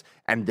games,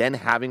 and then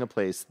having a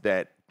place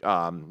that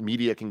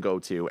media can go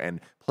to and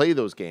play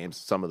those games,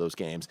 some of those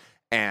games,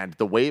 and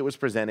the way it was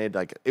presented,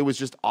 it was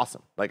just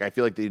awesome. I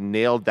feel like they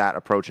nailed that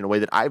approach in a way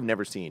that I've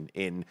never seen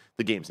in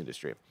the games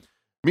industry.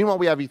 Meanwhile,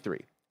 we have E3.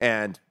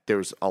 And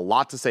there's a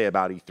lot to say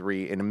about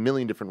E3 in a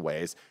million different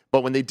ways.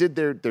 But when they did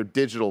their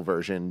digital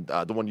version,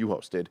 the one you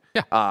hosted,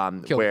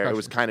 where it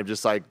was kind of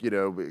just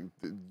you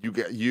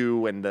get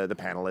you and the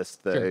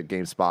panelists, the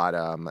GameSpot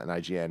and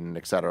IGN,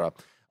 et cetera,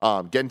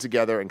 getting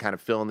together and kind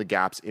of filling the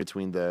gaps in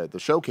between the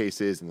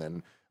showcases and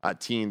then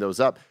teeing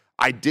those up.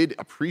 I did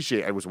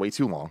appreciate it was way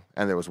too long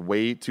and there was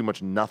way too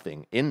much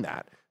nothing in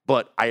that.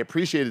 But I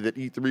appreciated that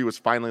E3 was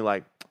finally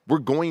we're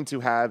going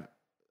to have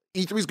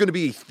E3 is going to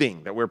be a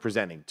thing that we're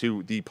presenting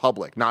to the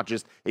public, not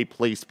just a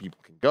place people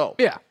can go.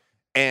 Yeah.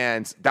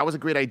 And that was a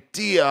great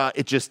idea.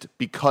 It just,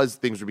 because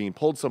things were being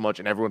pulled so much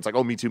and everyone's like,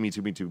 oh, me too,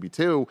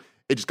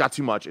 it just got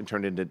too much and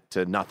turned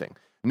into nothing.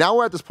 Now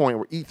we're at this point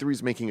where E3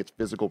 is making its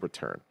physical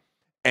return.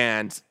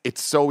 And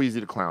it's so easy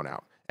to clown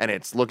out. And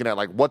it's looking at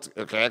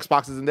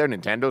Xbox isn't there,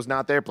 Nintendo's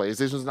not there,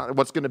 PlayStation's not there,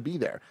 what's going to be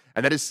there?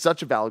 And that is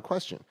such a valid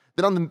question.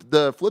 Then on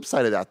the flip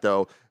side of that,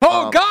 though...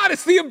 God,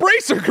 it's the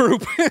Embracer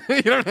Group!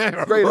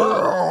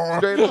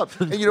 Straight up.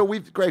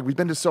 And, Greg, we've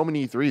been to so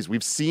many E3s.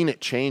 We've seen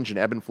it change and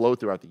ebb and flow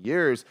throughout the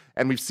years.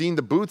 And we've seen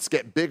the booths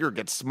get bigger,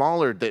 get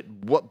smaller, that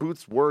what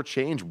booths were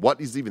change,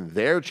 what is even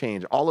there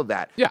change, all of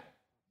that. Yeah.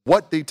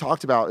 What they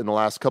talked about in the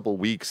last couple of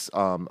weeks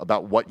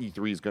about what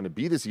E3 is going to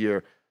be this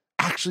year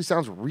actually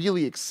sounds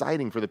really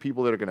exciting for the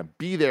people that are going to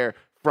be there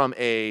from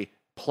a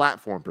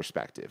platform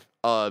perspective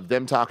of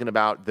them talking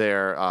about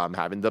their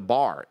having the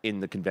bar in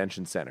the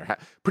convention center.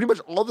 Pretty much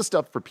all the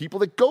stuff for people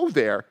that go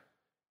there,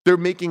 they're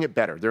making it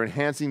better. They're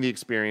enhancing the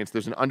experience.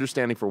 There's an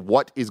understanding for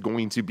what is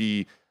going to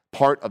be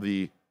part of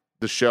the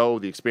show,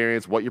 the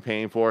experience, what you're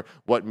paying for,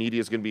 what media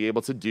is going to be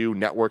able to do,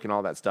 network and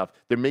all that stuff.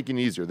 They're making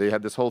it easier. They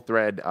had this whole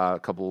thread a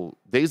couple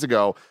days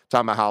ago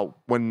talking about how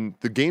when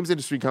the games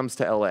industry comes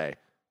to LA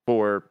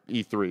for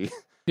E3,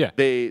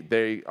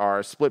 they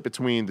are split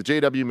between the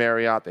JW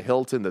Marriott, the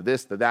Hilton, the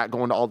this, the that,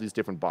 going to all these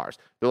different bars.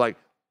 They're like,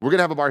 we're going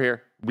to have a bar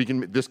here.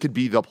 This could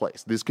be the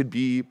place. This could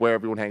be where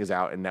everyone hangs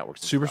out and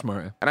networks. Super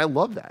smart. Yeah. And I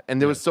love that.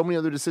 And there was so many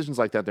other decisions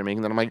like that they're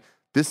making that I'm like,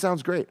 this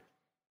sounds great.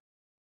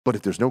 But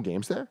if there's no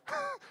games there,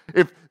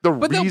 if the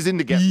reason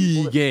to get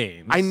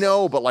games, I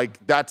know, but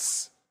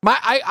that's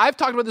I've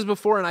talked about this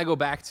before, and I go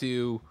back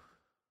to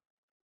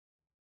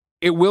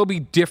it will be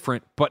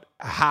different, but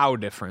how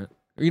different?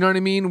 You know what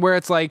I mean? Where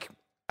it's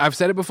I've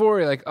said it before,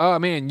 you're like, oh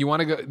man, you want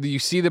to go, you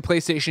see the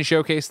PlayStation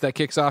showcase that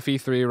kicks off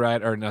E3,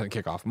 right? Or not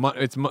kick off.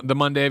 It's the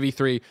Monday of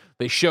E3.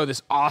 They show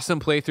this awesome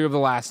playthrough of The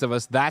Last of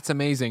Us. That's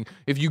amazing.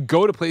 If you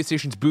go to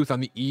PlayStation's booth on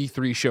the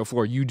E3 show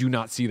floor, you do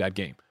not see that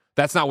game.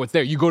 That's not what's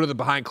there. You go to the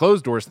behind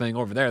closed doors thing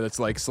over there that's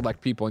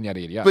select people and yada,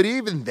 yada, yada. But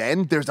even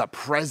then, there's a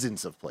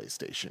presence of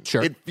PlayStation.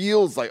 Sure. It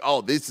feels like,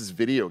 oh, this is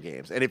video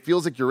games. And it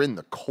feels like you're in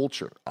the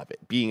culture of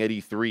it, being at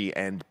E3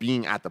 and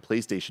being at the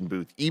PlayStation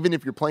booth. Even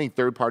if you're playing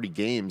third-party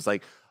games,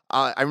 I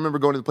remember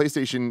going to the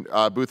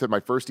PlayStation booth at my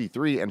first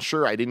E3, and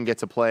sure, I didn't get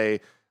to play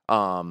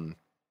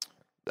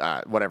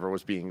whatever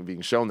was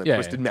being shown,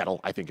 Twisted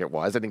Metal, I think it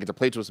was. I didn't get to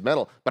play Twisted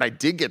Metal, but I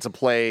did get to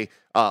play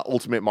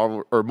Ultimate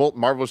Marvel or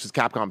Marvel vs.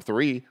 Capcom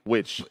 3,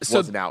 which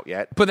wasn't out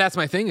yet. But that's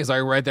my thing is I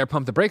right there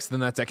pump the brakes, then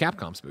that's at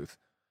Capcom's booth.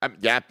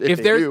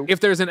 If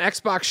there's an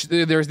Xbox,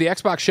 there's the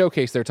Xbox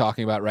showcase they're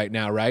talking about right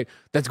now, right?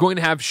 That's going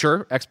to have,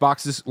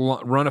 Xbox's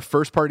run of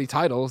first-party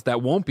titles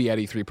that won't be at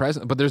E3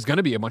 present, but there's going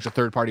to be a bunch of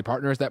third-party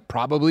partners that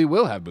probably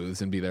will have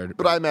booths and be there.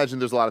 But I imagine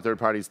there's a lot of third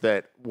parties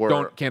that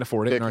can't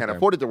afford it. They can't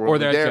afford it. Or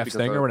they're Jeff's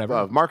thing or whatever.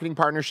 Of marketing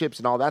partnerships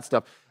and all that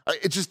stuff.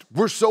 It's just,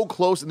 we're so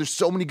close and there's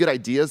so many good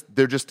ideas.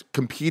 They're just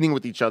competing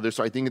with each other.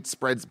 So I think it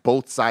spreads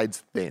both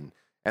sides thin.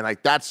 And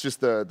that's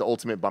just the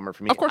ultimate bummer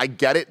for me. Of course. I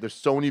get it. There's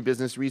so many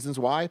business reasons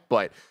why,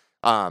 but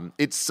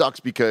it sucks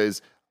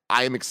because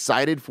I am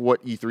excited for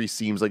what E3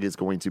 seems like it's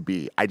going to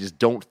be. I just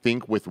don't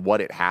think with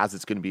what it has,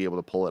 it's going to be able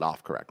to pull it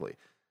off correctly.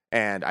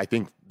 And I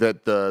think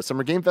that the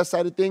Summer Game Fest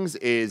side of things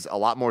is a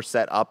lot more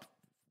set up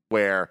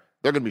where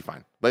they're going to be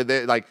fine.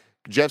 Like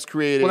Jeff's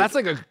created. Well, that's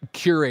like a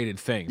curated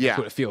thing. That's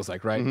what it feels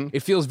like, right? Mm-hmm.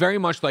 It feels very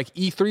much like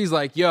E3's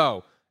like,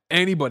 yo,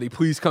 anybody,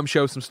 please come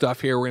show some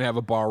stuff here. We're going to have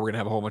a bar. We're going to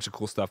have a whole bunch of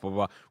cool stuff, blah,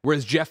 blah, blah.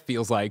 Whereas Jeff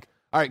feels like,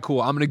 all right,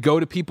 cool. I'm going to go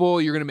to people.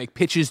 You're going to make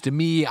pitches to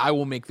me. I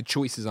will make the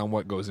choices on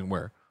what goes and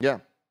where. Yeah.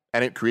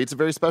 And it creates a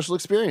very special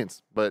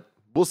experience. But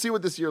we'll see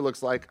what this year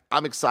looks like.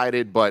 I'm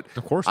excited, but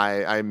of course,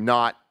 I'm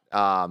not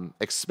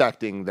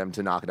expecting them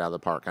to knock it out of the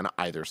park on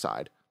either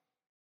side.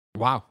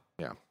 Wow.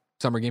 Yeah.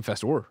 Summer Game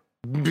Fest or?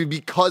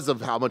 Because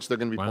of how much they're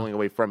going to be pulling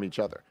away from each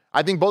other.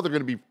 I think both are going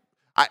to be...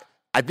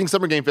 I think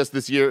Summer Game Fest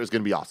this year is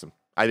going to be awesome.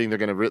 I think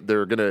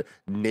they're gonna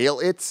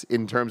nail it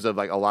in terms of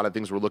like a lot of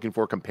things we're looking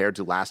for compared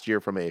to last year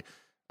from a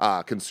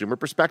consumer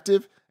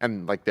perspective,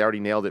 and like they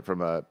already nailed it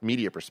from a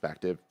media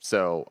perspective.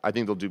 So I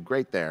think they'll do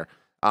great there.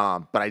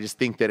 But I just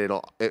think that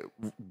it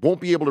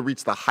won't be able to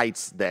reach the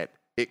heights that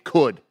it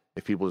could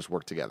if people just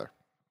work together.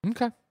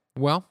 Okay.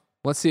 Well,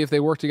 let's see if they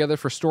work together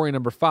for story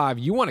number 5.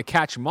 You want to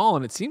catch them all,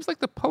 and it seems like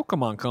the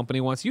Pokemon Company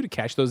wants you to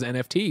catch those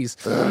NFTs.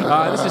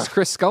 This is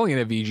Chris Scullion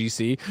at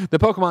VGC. The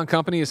Pokemon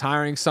Company is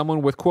hiring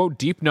someone with, quote,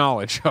 deep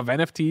knowledge of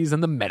NFTs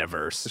and the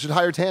metaverse. They should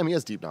hire Tam. He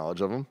has deep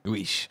knowledge of them.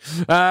 Weesh.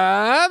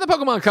 The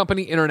Pokemon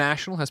Company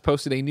International has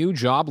posted a new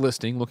job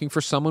listing looking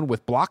for someone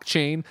with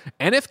blockchain,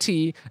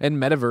 NFT, and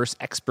metaverse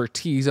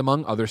expertise,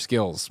 among other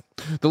skills.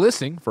 The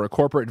listing, for a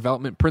corporate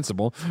development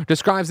principal,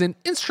 describes an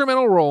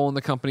instrumental role in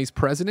the company's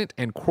president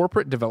and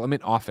corporate development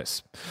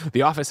office.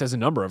 The office has a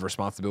number of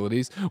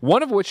responsibilities,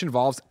 one of which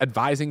involves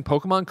advising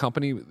Pokemon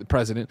Company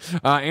president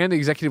and the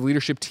executive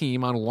leadership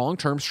team on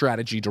long-term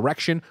strategy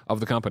direction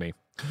of the company.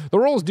 The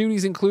role's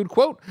duties include,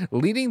 quote,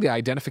 leading the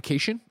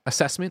identification,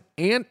 assessment,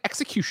 and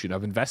execution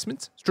of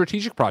investments,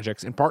 strategic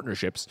projects, and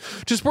partnerships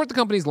to support the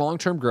company's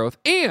long-term growth,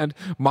 and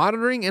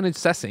monitoring and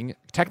assessing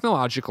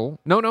technology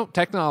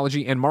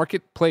and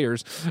market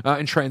players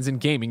and trends in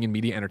gaming and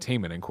media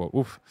entertainment, end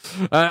quote.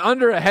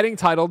 Under a heading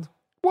titled,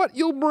 What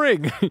You'll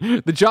Bring.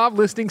 The job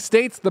listing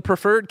states the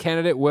preferred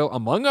candidate will,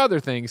 among other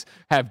things,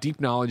 have deep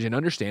knowledge and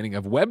understanding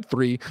of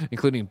Web3,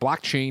 including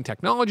blockchain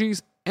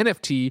technologies,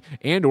 NFT,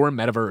 and or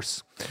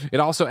metaverse.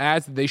 It also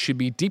adds that they should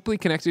be deeply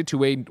connected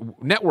to a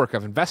network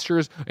of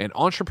investors and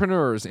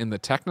entrepreneurs in the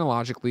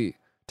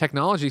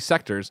technology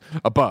sectors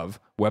above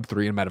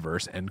Web3 and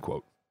metaverse, end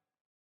quote.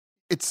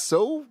 It's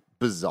so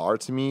bizarre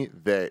to me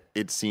that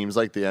it seems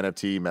like the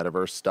NFT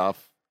metaverse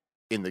stuff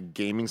in the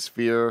gaming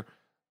sphere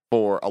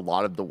for a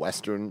lot of the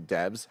Western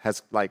devs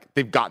has like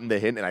they've gotten the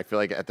hint, and I feel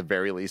like at the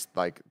very least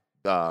like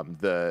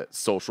the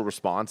social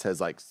response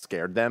has like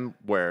scared them,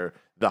 where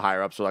the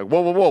higher ups are like,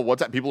 whoa,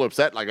 what's that? People are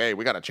upset, like, hey,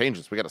 we got to change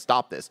this, we got to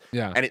stop this.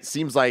 Yeah. And it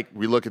seems like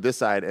we look at this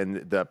side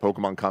and the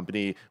Pokemon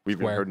Company, we've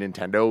heard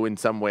Nintendo in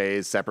some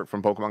ways separate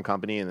from Pokemon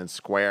Company, and then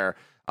Square,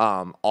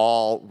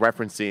 all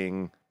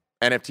referencing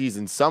NFTs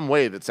in some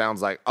way that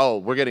sounds like, oh,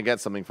 we're going to get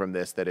something from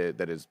this that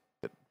is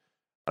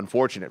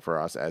unfortunate for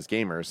us as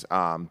gamers,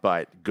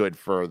 but good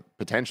for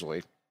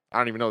potentially, I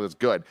don't even know that's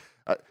good.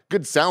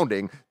 Good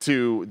sounding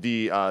to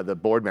the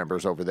board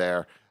members over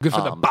there. Good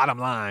for the bottom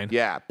line.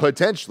 Yeah,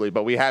 potentially,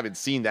 but we haven't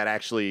seen that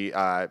actually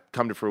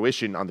come to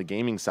fruition on the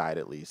gaming side,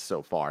 at least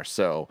so far.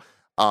 So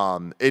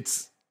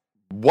it's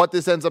what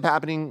this ends up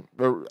happening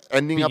or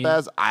ending up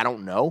as, I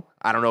don't know.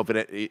 I don't know if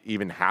it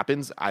even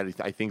happens. I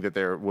think that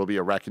there will be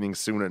a reckoning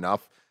soon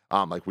enough.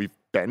 Like we've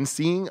been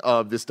seeing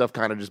of this stuff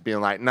kind of just being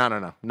like, no.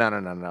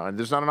 And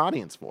there's not an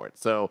audience for it.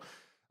 So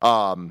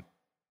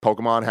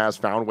Pokemon has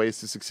found ways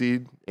to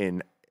succeed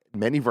in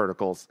many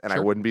verticals, and I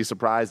wouldn't be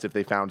surprised if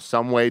they found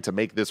some way to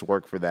make this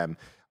work for them.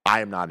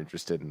 I am not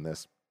interested in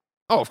this.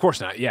 Oh, of course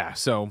not. Yeah.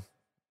 So,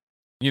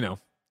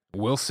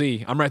 we'll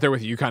see. I'm right there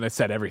with you. You kind of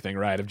said everything,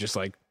 right? Of just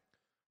like,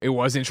 it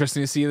was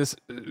interesting to see this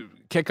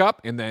kick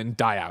up and then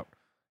die out.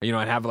 And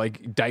have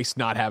like DICE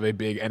not have a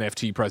big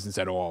NFT presence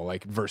at all,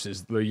 like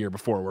versus the year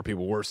before where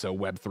people were so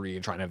Web3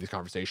 and trying to have these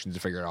conversations to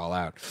figure it all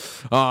out.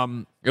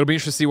 It'll be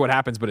interesting to see what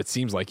happens, but it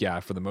seems like, yeah,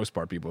 for the most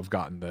part, people have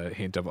gotten the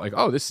hint of like,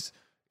 oh, this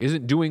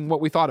isn't doing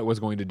what we thought it was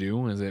going to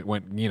do, as it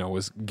went,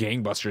 was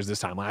gangbusters this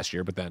time last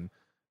year, but then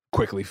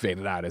quickly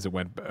faded out as it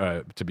went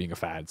to being a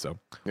fad. So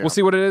we'll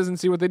see what it is and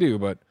see what they do.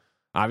 But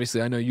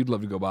obviously, I know you'd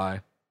love to go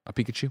buy a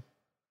Pikachu.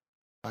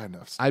 I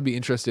know. I'd be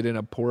interested in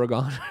a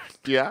Porygon.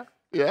 Yeah.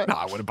 Yeah. No,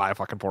 I wouldn't buy a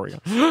fucking Porygon.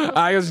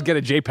 I just get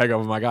a JPEG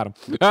of him. I got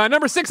him.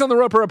 Number 6 on the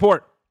Roper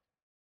Report.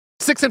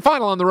 Sixth and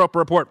final on the Roper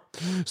Report.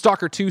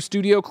 Stalker 2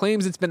 Studio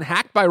claims it's been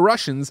hacked by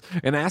Russians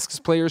and asks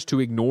players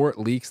to ignore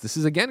leaks. This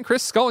is again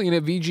Chris Scullion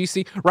at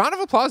VGC. Round of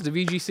applause to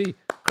VGC.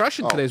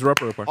 Crushing today's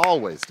Roper Report.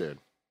 Always, dude.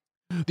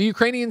 The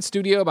Ukrainian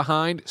studio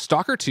behind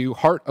Stalker 2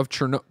 Heart of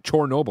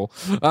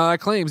Chernobyl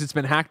claims it's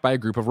been hacked by a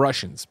group of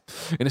Russians.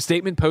 In a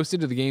statement posted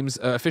to the game's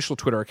official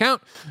Twitter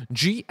account,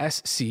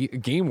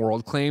 GSC Game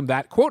World claimed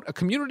that, quote, a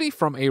community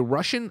from a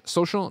Russian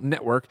social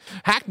network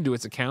hacked into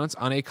its accounts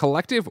on a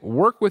collective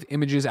work with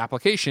images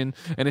application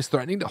and is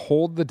threatening to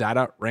hold the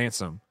data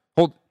ransom.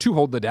 Hold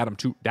the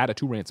data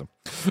to ransom.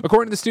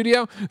 According to the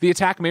studio, the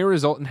attack may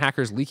result in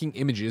hackers leaking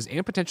images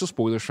and potential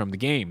spoilers from the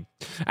game.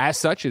 As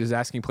such, it is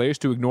asking players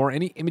to ignore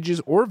any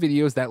images or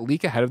videos that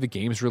leak ahead of the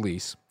game's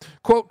release.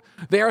 Quote,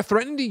 they are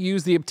threatening to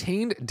use the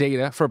obtained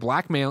data for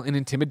blackmail and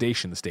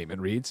intimidation, the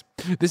statement reads.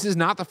 This is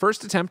not the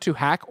first attempt to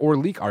hack or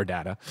leak our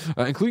data,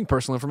 including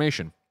personal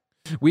information.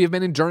 We have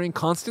been enduring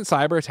constant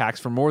cyber attacks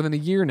for more than a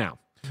year now.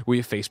 We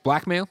have faced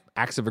blackmail,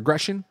 acts of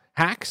aggression,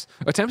 hacks,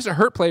 attempts to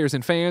hurt players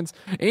and fans,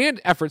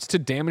 and efforts to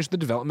damage the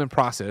development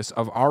process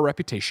of our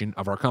reputation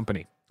of our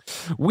company.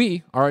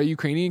 We are a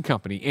Ukrainian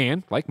company,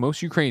 and, like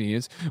most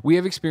Ukrainians, we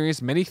have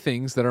experienced many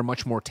things that are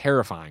much more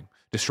terrifying.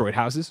 Destroyed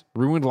houses,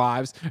 ruined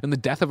lives, and the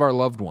death of our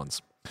loved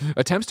ones.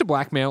 Attempts to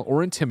blackmail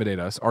or intimidate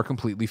us are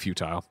completely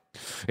futile.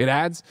 It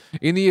adds,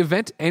 in the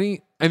event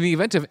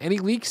of any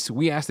leaks,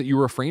 we ask that you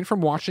refrain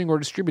from watching or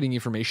distributing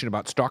information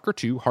about Stalker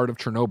 2 Heart of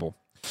Chernobyl.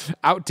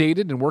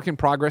 Outdated and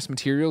work-in-progress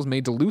materials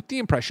may dilute the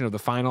impression of the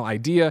final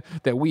idea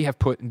that we have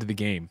put into the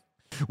game.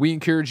 We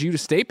encourage you to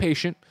stay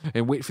patient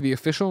and wait for the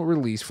official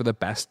release for the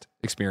best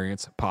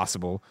experience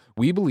possible.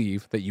 We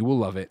believe that you will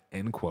love it,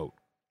 end quote.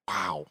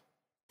 Wow.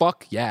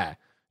 Fuck yeah.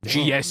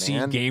 GSC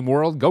man. Game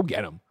World, go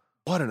get them.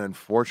 What an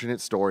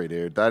unfortunate story,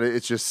 dude. That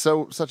it's just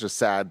such a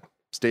sad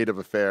state of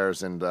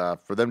affairs, and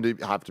for them to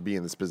have to be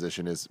in this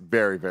position is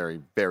very, very,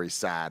 very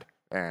sad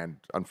and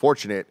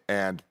unfortunate,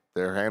 and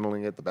they're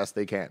handling it the best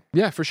they can.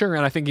 Yeah, for sure.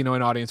 And I think, an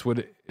audience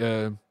would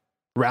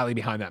rally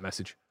behind that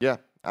message. Yeah.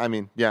 I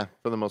mean, yeah,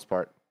 for the most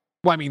part.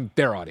 Well, I mean,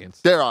 their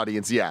audience. Their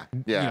audience, yeah.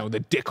 Yeah. The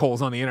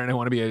dickholes on the internet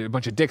want to be a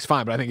bunch of dicks,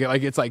 fine. But I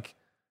think it's like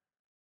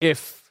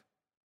if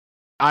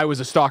I was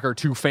a Stalker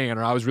 2 fan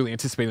or I was really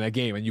anticipating that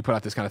game and you put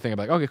out this kind of thing, I'd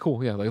be like, okay,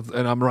 cool. Yeah.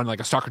 And I'm running like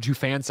a Stalker 2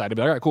 fan site. I'd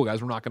be like, all right, cool,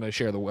 guys. We're not going to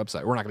share the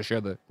website. We're not going to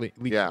share the leak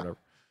or whatever.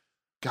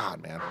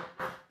 God, man.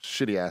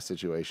 Shitty ass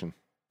situation.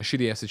 A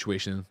shitty ass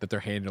situation that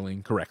they're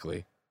handling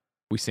correctly.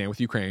 We stand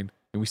with Ukraine,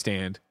 and we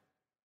stand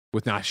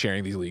with not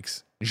sharing these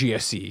leaks.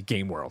 GSC,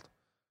 Game World.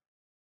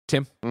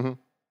 Tim? Mm-hmm.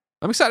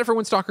 I'm excited for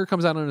when Stalker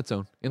comes out on its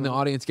own, and the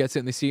audience gets it,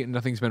 and they see it, and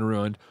nothing's been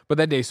ruined. But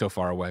that day's so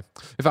far away.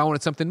 If I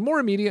wanted something more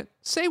immediate,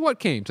 say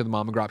what came to the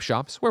Mom and Grop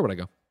shops, where would I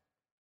go?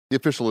 The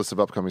official list of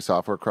upcoming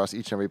software across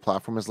each and every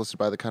platform is listed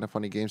by the Kind of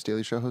Funny Games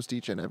Daily Show host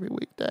each and every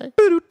weekday.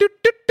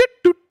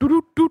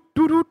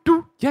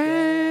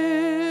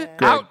 Yeah.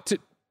 Greg. Out to...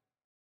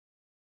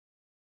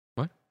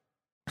 What?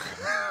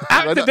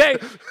 Out today.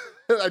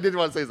 I didn't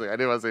want to say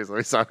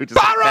something. Sorry.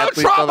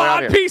 Barotrauma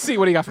on PC.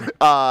 What do you got for me?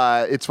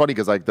 It's funny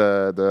because like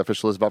the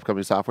official list of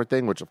upcoming software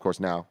thing, which of course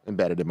now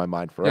embedded in my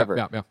mind forever.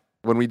 Yeah.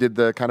 When we did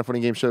the Kind of Funny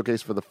Game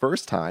Showcase for the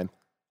first time,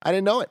 I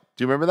didn't know it.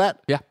 Do you remember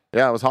that? Yeah.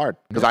 Yeah, it was hard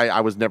because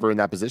I was never in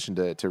that position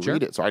to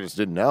read it, so I just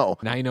didn't know.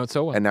 Now you know it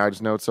so well. And now I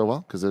just know it so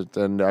well because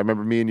and I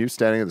remember me and you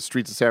standing in the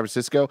streets of San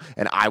Francisco,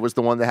 and I was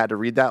the one that had to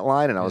read that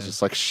line, and I was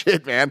just like,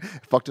 shit, man,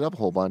 fucked it up a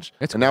whole bunch.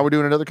 Now we're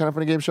doing another Kind of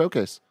Funny Game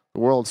Showcase. The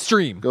world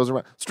stream goes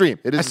around. Stream.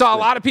 It is. I saw a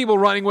lot of people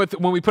running with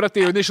when we put up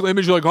the initial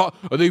image. Like, oh,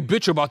 they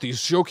bitch about these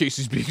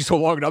showcases being so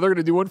long. Now they're going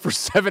to do one for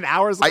 7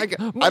 hours. Like,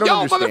 I don't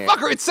understand.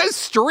 Motherfucker! It says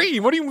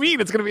stream. What do you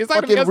mean? It's going to be? It's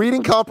not going to be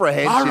reading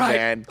comprehension,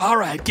 man. All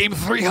right. Game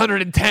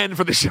 310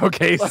 for the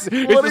showcase. It's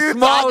a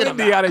small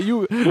indie out of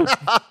you.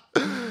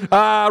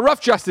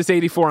 Rough Justice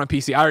 84 on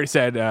PC. I already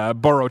said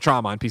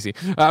Barotrauma on PC.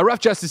 Rough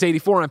Justice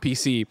 84 on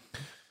PC.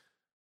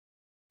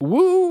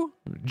 Wu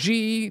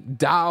Ji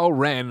Dao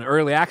Ren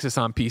Early Access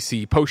on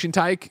PC, Potion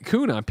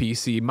Tycoon on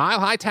PC, Mile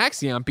High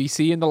Taxi on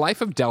PC, and The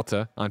Life of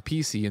Delta on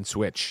PC and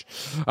Switch.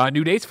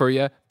 New dates for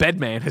you.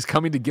 Bedman is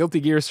coming to Guilty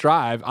Gear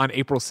Strive on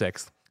April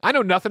 6th. I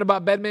know nothing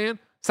about Bedman.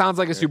 Sounds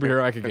like a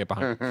superhero I could get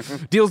behind.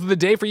 Deals of the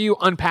day for you.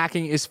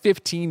 Unpacking is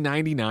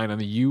 $15.99 on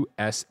the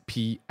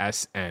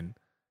USPSN.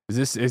 Is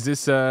this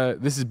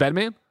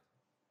Bedman?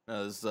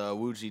 No, this is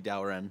Wu Ji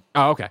Dao Ren.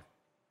 Oh, okay.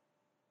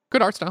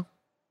 Good art style.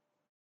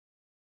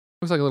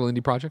 Looks like a little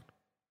indie project.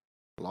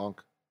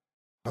 Blanc.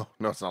 Oh,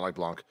 no, it's not like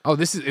Blanc. Oh,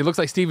 it looks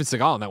like Steven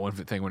Seagal in that one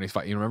thing when he's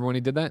fighting. You remember when he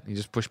did that? He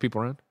just pushed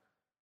people around?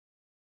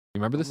 You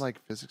remember this?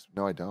 Like physics?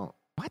 No, I don't.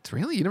 What?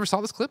 Really? You never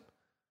saw this clip?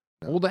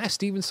 No. Old ass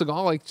Steven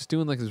Seagal, like just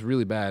doing like this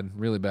really bad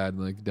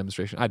like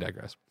demonstration. I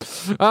digress.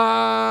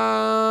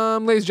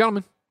 Ladies and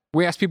gentlemen,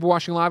 we ask people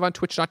watching live on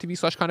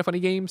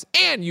twitch.tv/kindoffunnygames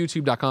and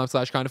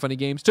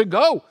youtube.com/kindoffunnygames to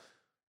go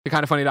to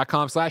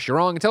kindoffunny.com/you're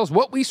wrong and tell us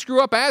what we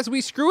screw up as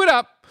we screw it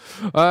up.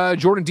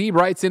 Jordan Deeb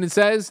writes in and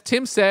says,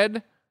 Tim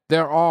said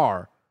there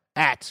are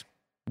at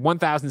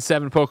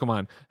 1,007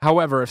 Pokemon.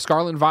 However, if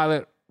Scarlet and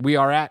Violet, we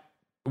are at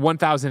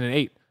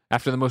 1,008.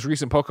 After the most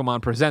recent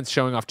Pokemon Presents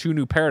showing off 2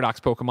 new Paradox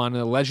Pokemon and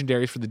the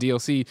legendaries for the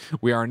DLC,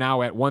 we are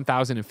now at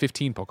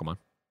 1,015 Pokemon.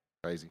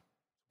 Crazy.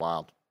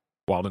 Wild.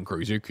 Wild and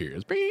crazy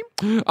kids.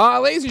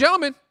 Ladies and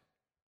gentlemen,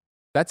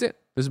 that's it.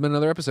 This has been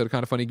another episode of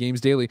Kind of Funny Games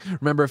Daily.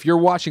 Remember, if you're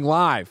watching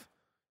live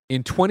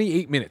in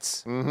 28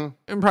 minutes, and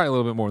probably a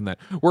little bit more than that,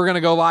 we're going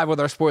to go live with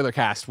our spoiler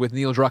cast with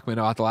Neil Druckmann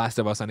about The Last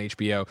of Us on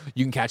HBO.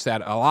 You can catch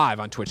that live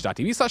on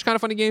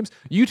twitch.tv/kindoffunnygames,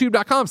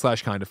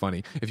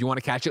 youtube.com/kindoffunny. If you want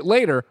to catch it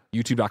later,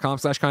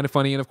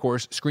 youtube.com/kindoffunny, and of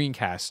course,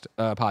 screencast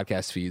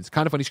podcast feeds.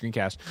 Kind of Funny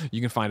Screencast.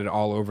 You can find it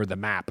all over the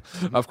map.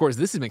 Of course,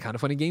 this has been Kind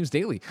of Funny Games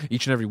Daily,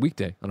 each and every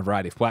weekday on a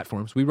variety of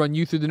platforms. We run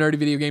you through the nerdy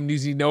video game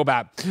news you know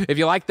about. If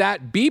you like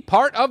that, be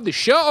part of the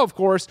show, of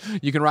course.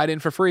 You can write in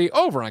for free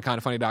over on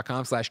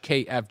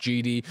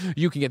kindoffunny.com/KFGD.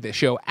 You can get the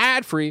show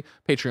ad-free,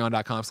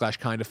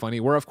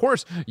 patreon.com/kindoffunny, where, of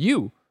course,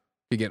 you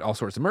can get all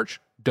sorts of merch,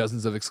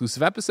 dozens of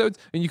exclusive episodes,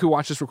 and you can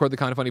watch us record the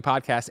Kind of Funny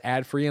podcast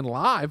ad-free and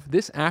live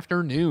this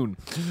afternoon.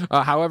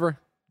 However,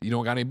 you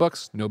don't got any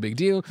books, no big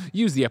deal.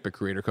 Use the Epic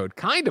creator code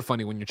Kind of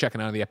Funny when you're checking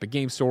out the Epic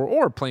Game Store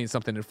or playing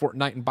something in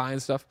Fortnite and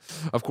buying stuff.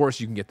 Of course,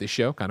 you can get this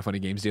show, Kind of Funny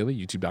Games Daily,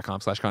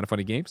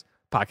 youtube.com/kindoffunnygames,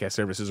 podcast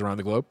services around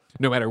the globe.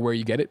 No matter where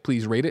you get it,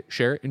 please rate it,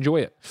 share it,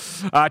 enjoy it.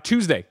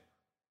 Tuesday,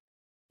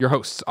 your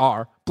hosts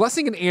are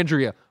Blessing and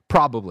Andrea,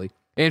 probably.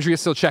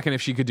 Andrea's still checking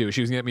if she could do it.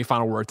 She was going to get me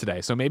final word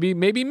today, so maybe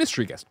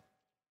mystery guest.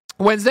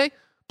 Wednesday,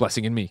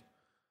 Blessing and me.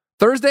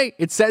 Thursday,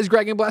 it says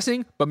Greg and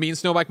Blessing, but me and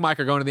Snowbike Mike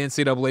are going to the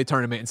NCAA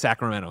tournament in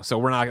Sacramento,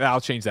 so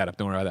I'll change that up.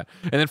 Don't worry about that.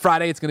 And then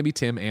Friday, it's going to be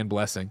Tim and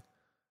Blessing.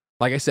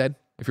 Like I said,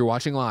 if you're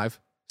watching live,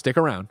 stick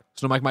around.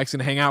 Snowbike Mike's going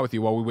to hang out with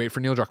you while we wait for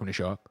Neil Druckmann to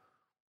show up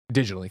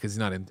digitally, because he's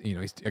not in,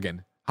 he's,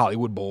 again,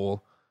 Hollywood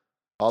Bowl,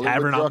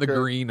 Tavern on the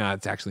Green. Nah,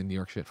 it's actually New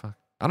York shit. Fuck.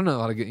 I don't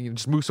know how to get,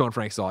 just Musso and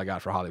Frank's all I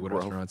got for Hollywood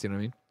restaurants, you know what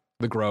I mean?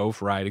 The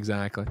Grove, right,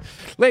 exactly.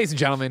 Ladies and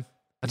gentlemen,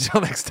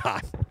 until next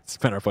time, it's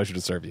been our pleasure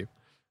to serve you.